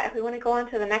that's that. If we want to go on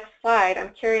to the next slide, I'm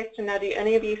curious to know, do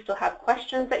any of you still have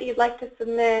questions that you'd like to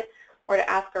submit or to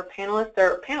ask our panelists?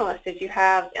 Or panelists, did you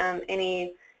have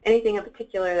anything in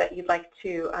particular that you'd like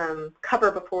to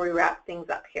cover before we wrap things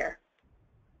up here?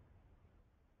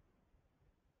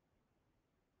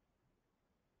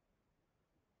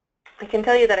 I can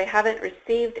tell you that I haven't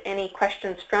received any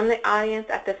questions from the audience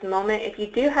at this moment. If you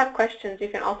do have questions, you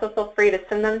can also feel free to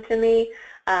send them to me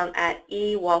at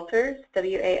ewalters,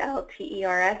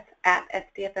 W-A-L-T-E-R-S,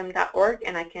 @sdfm.org,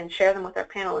 and I can share them with our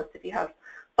panelists if you have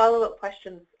follow-up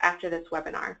questions after this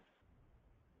webinar.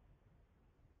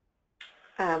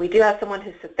 We do have someone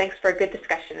who said, thanks for a good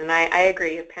discussion, and I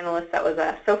agree, panelists, that was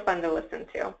so fun to listen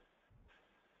to.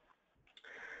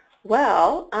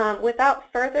 Well,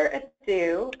 without further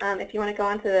ado, if you want to go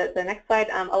on to the next slide,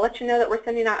 I'll let you know that we're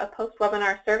sending out a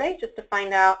post-webinar survey just to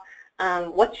find out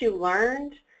what you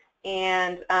learned,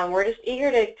 and we're just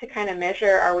eager to kind of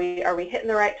measure, are we hitting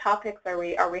the right topics, are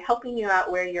we helping you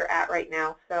out where you're at right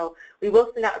now. So we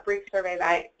will send out a brief survey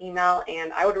by email,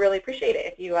 and I would really appreciate it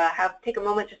if you take a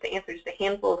moment just to answer just a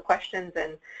handful of questions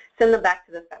and send them back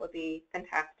to us. That would be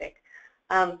fantastic.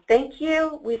 Thank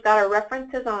you. We've got our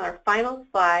references on our final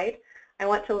slide. I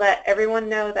want to let everyone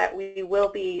know that we will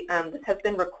be, this has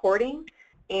been recording,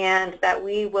 and that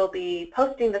we will be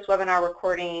posting this webinar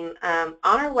recording on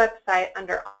our website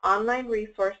under online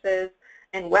resources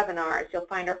and webinars. You'll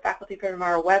find our Faculty for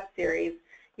Tomorrow web series.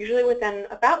 Usually within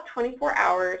about 24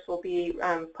 hours, we'll be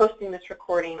posting this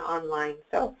recording online.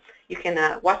 So you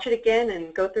can watch it again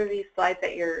and go through these slides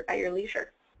at your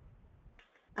leisure.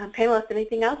 Panelists,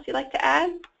 anything else you'd like to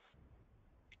add?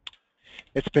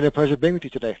 It's been a pleasure being with you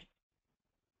today.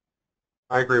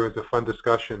 I agree. It was a fun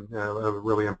discussion, a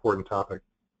really important topic.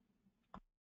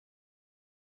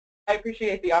 I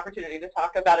appreciate the opportunity to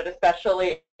talk about it,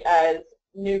 especially as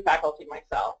new faculty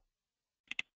myself.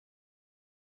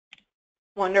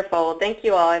 Wonderful. Thank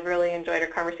you all. I've really enjoyed our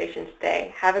conversation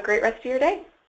today. Have a great rest of your day.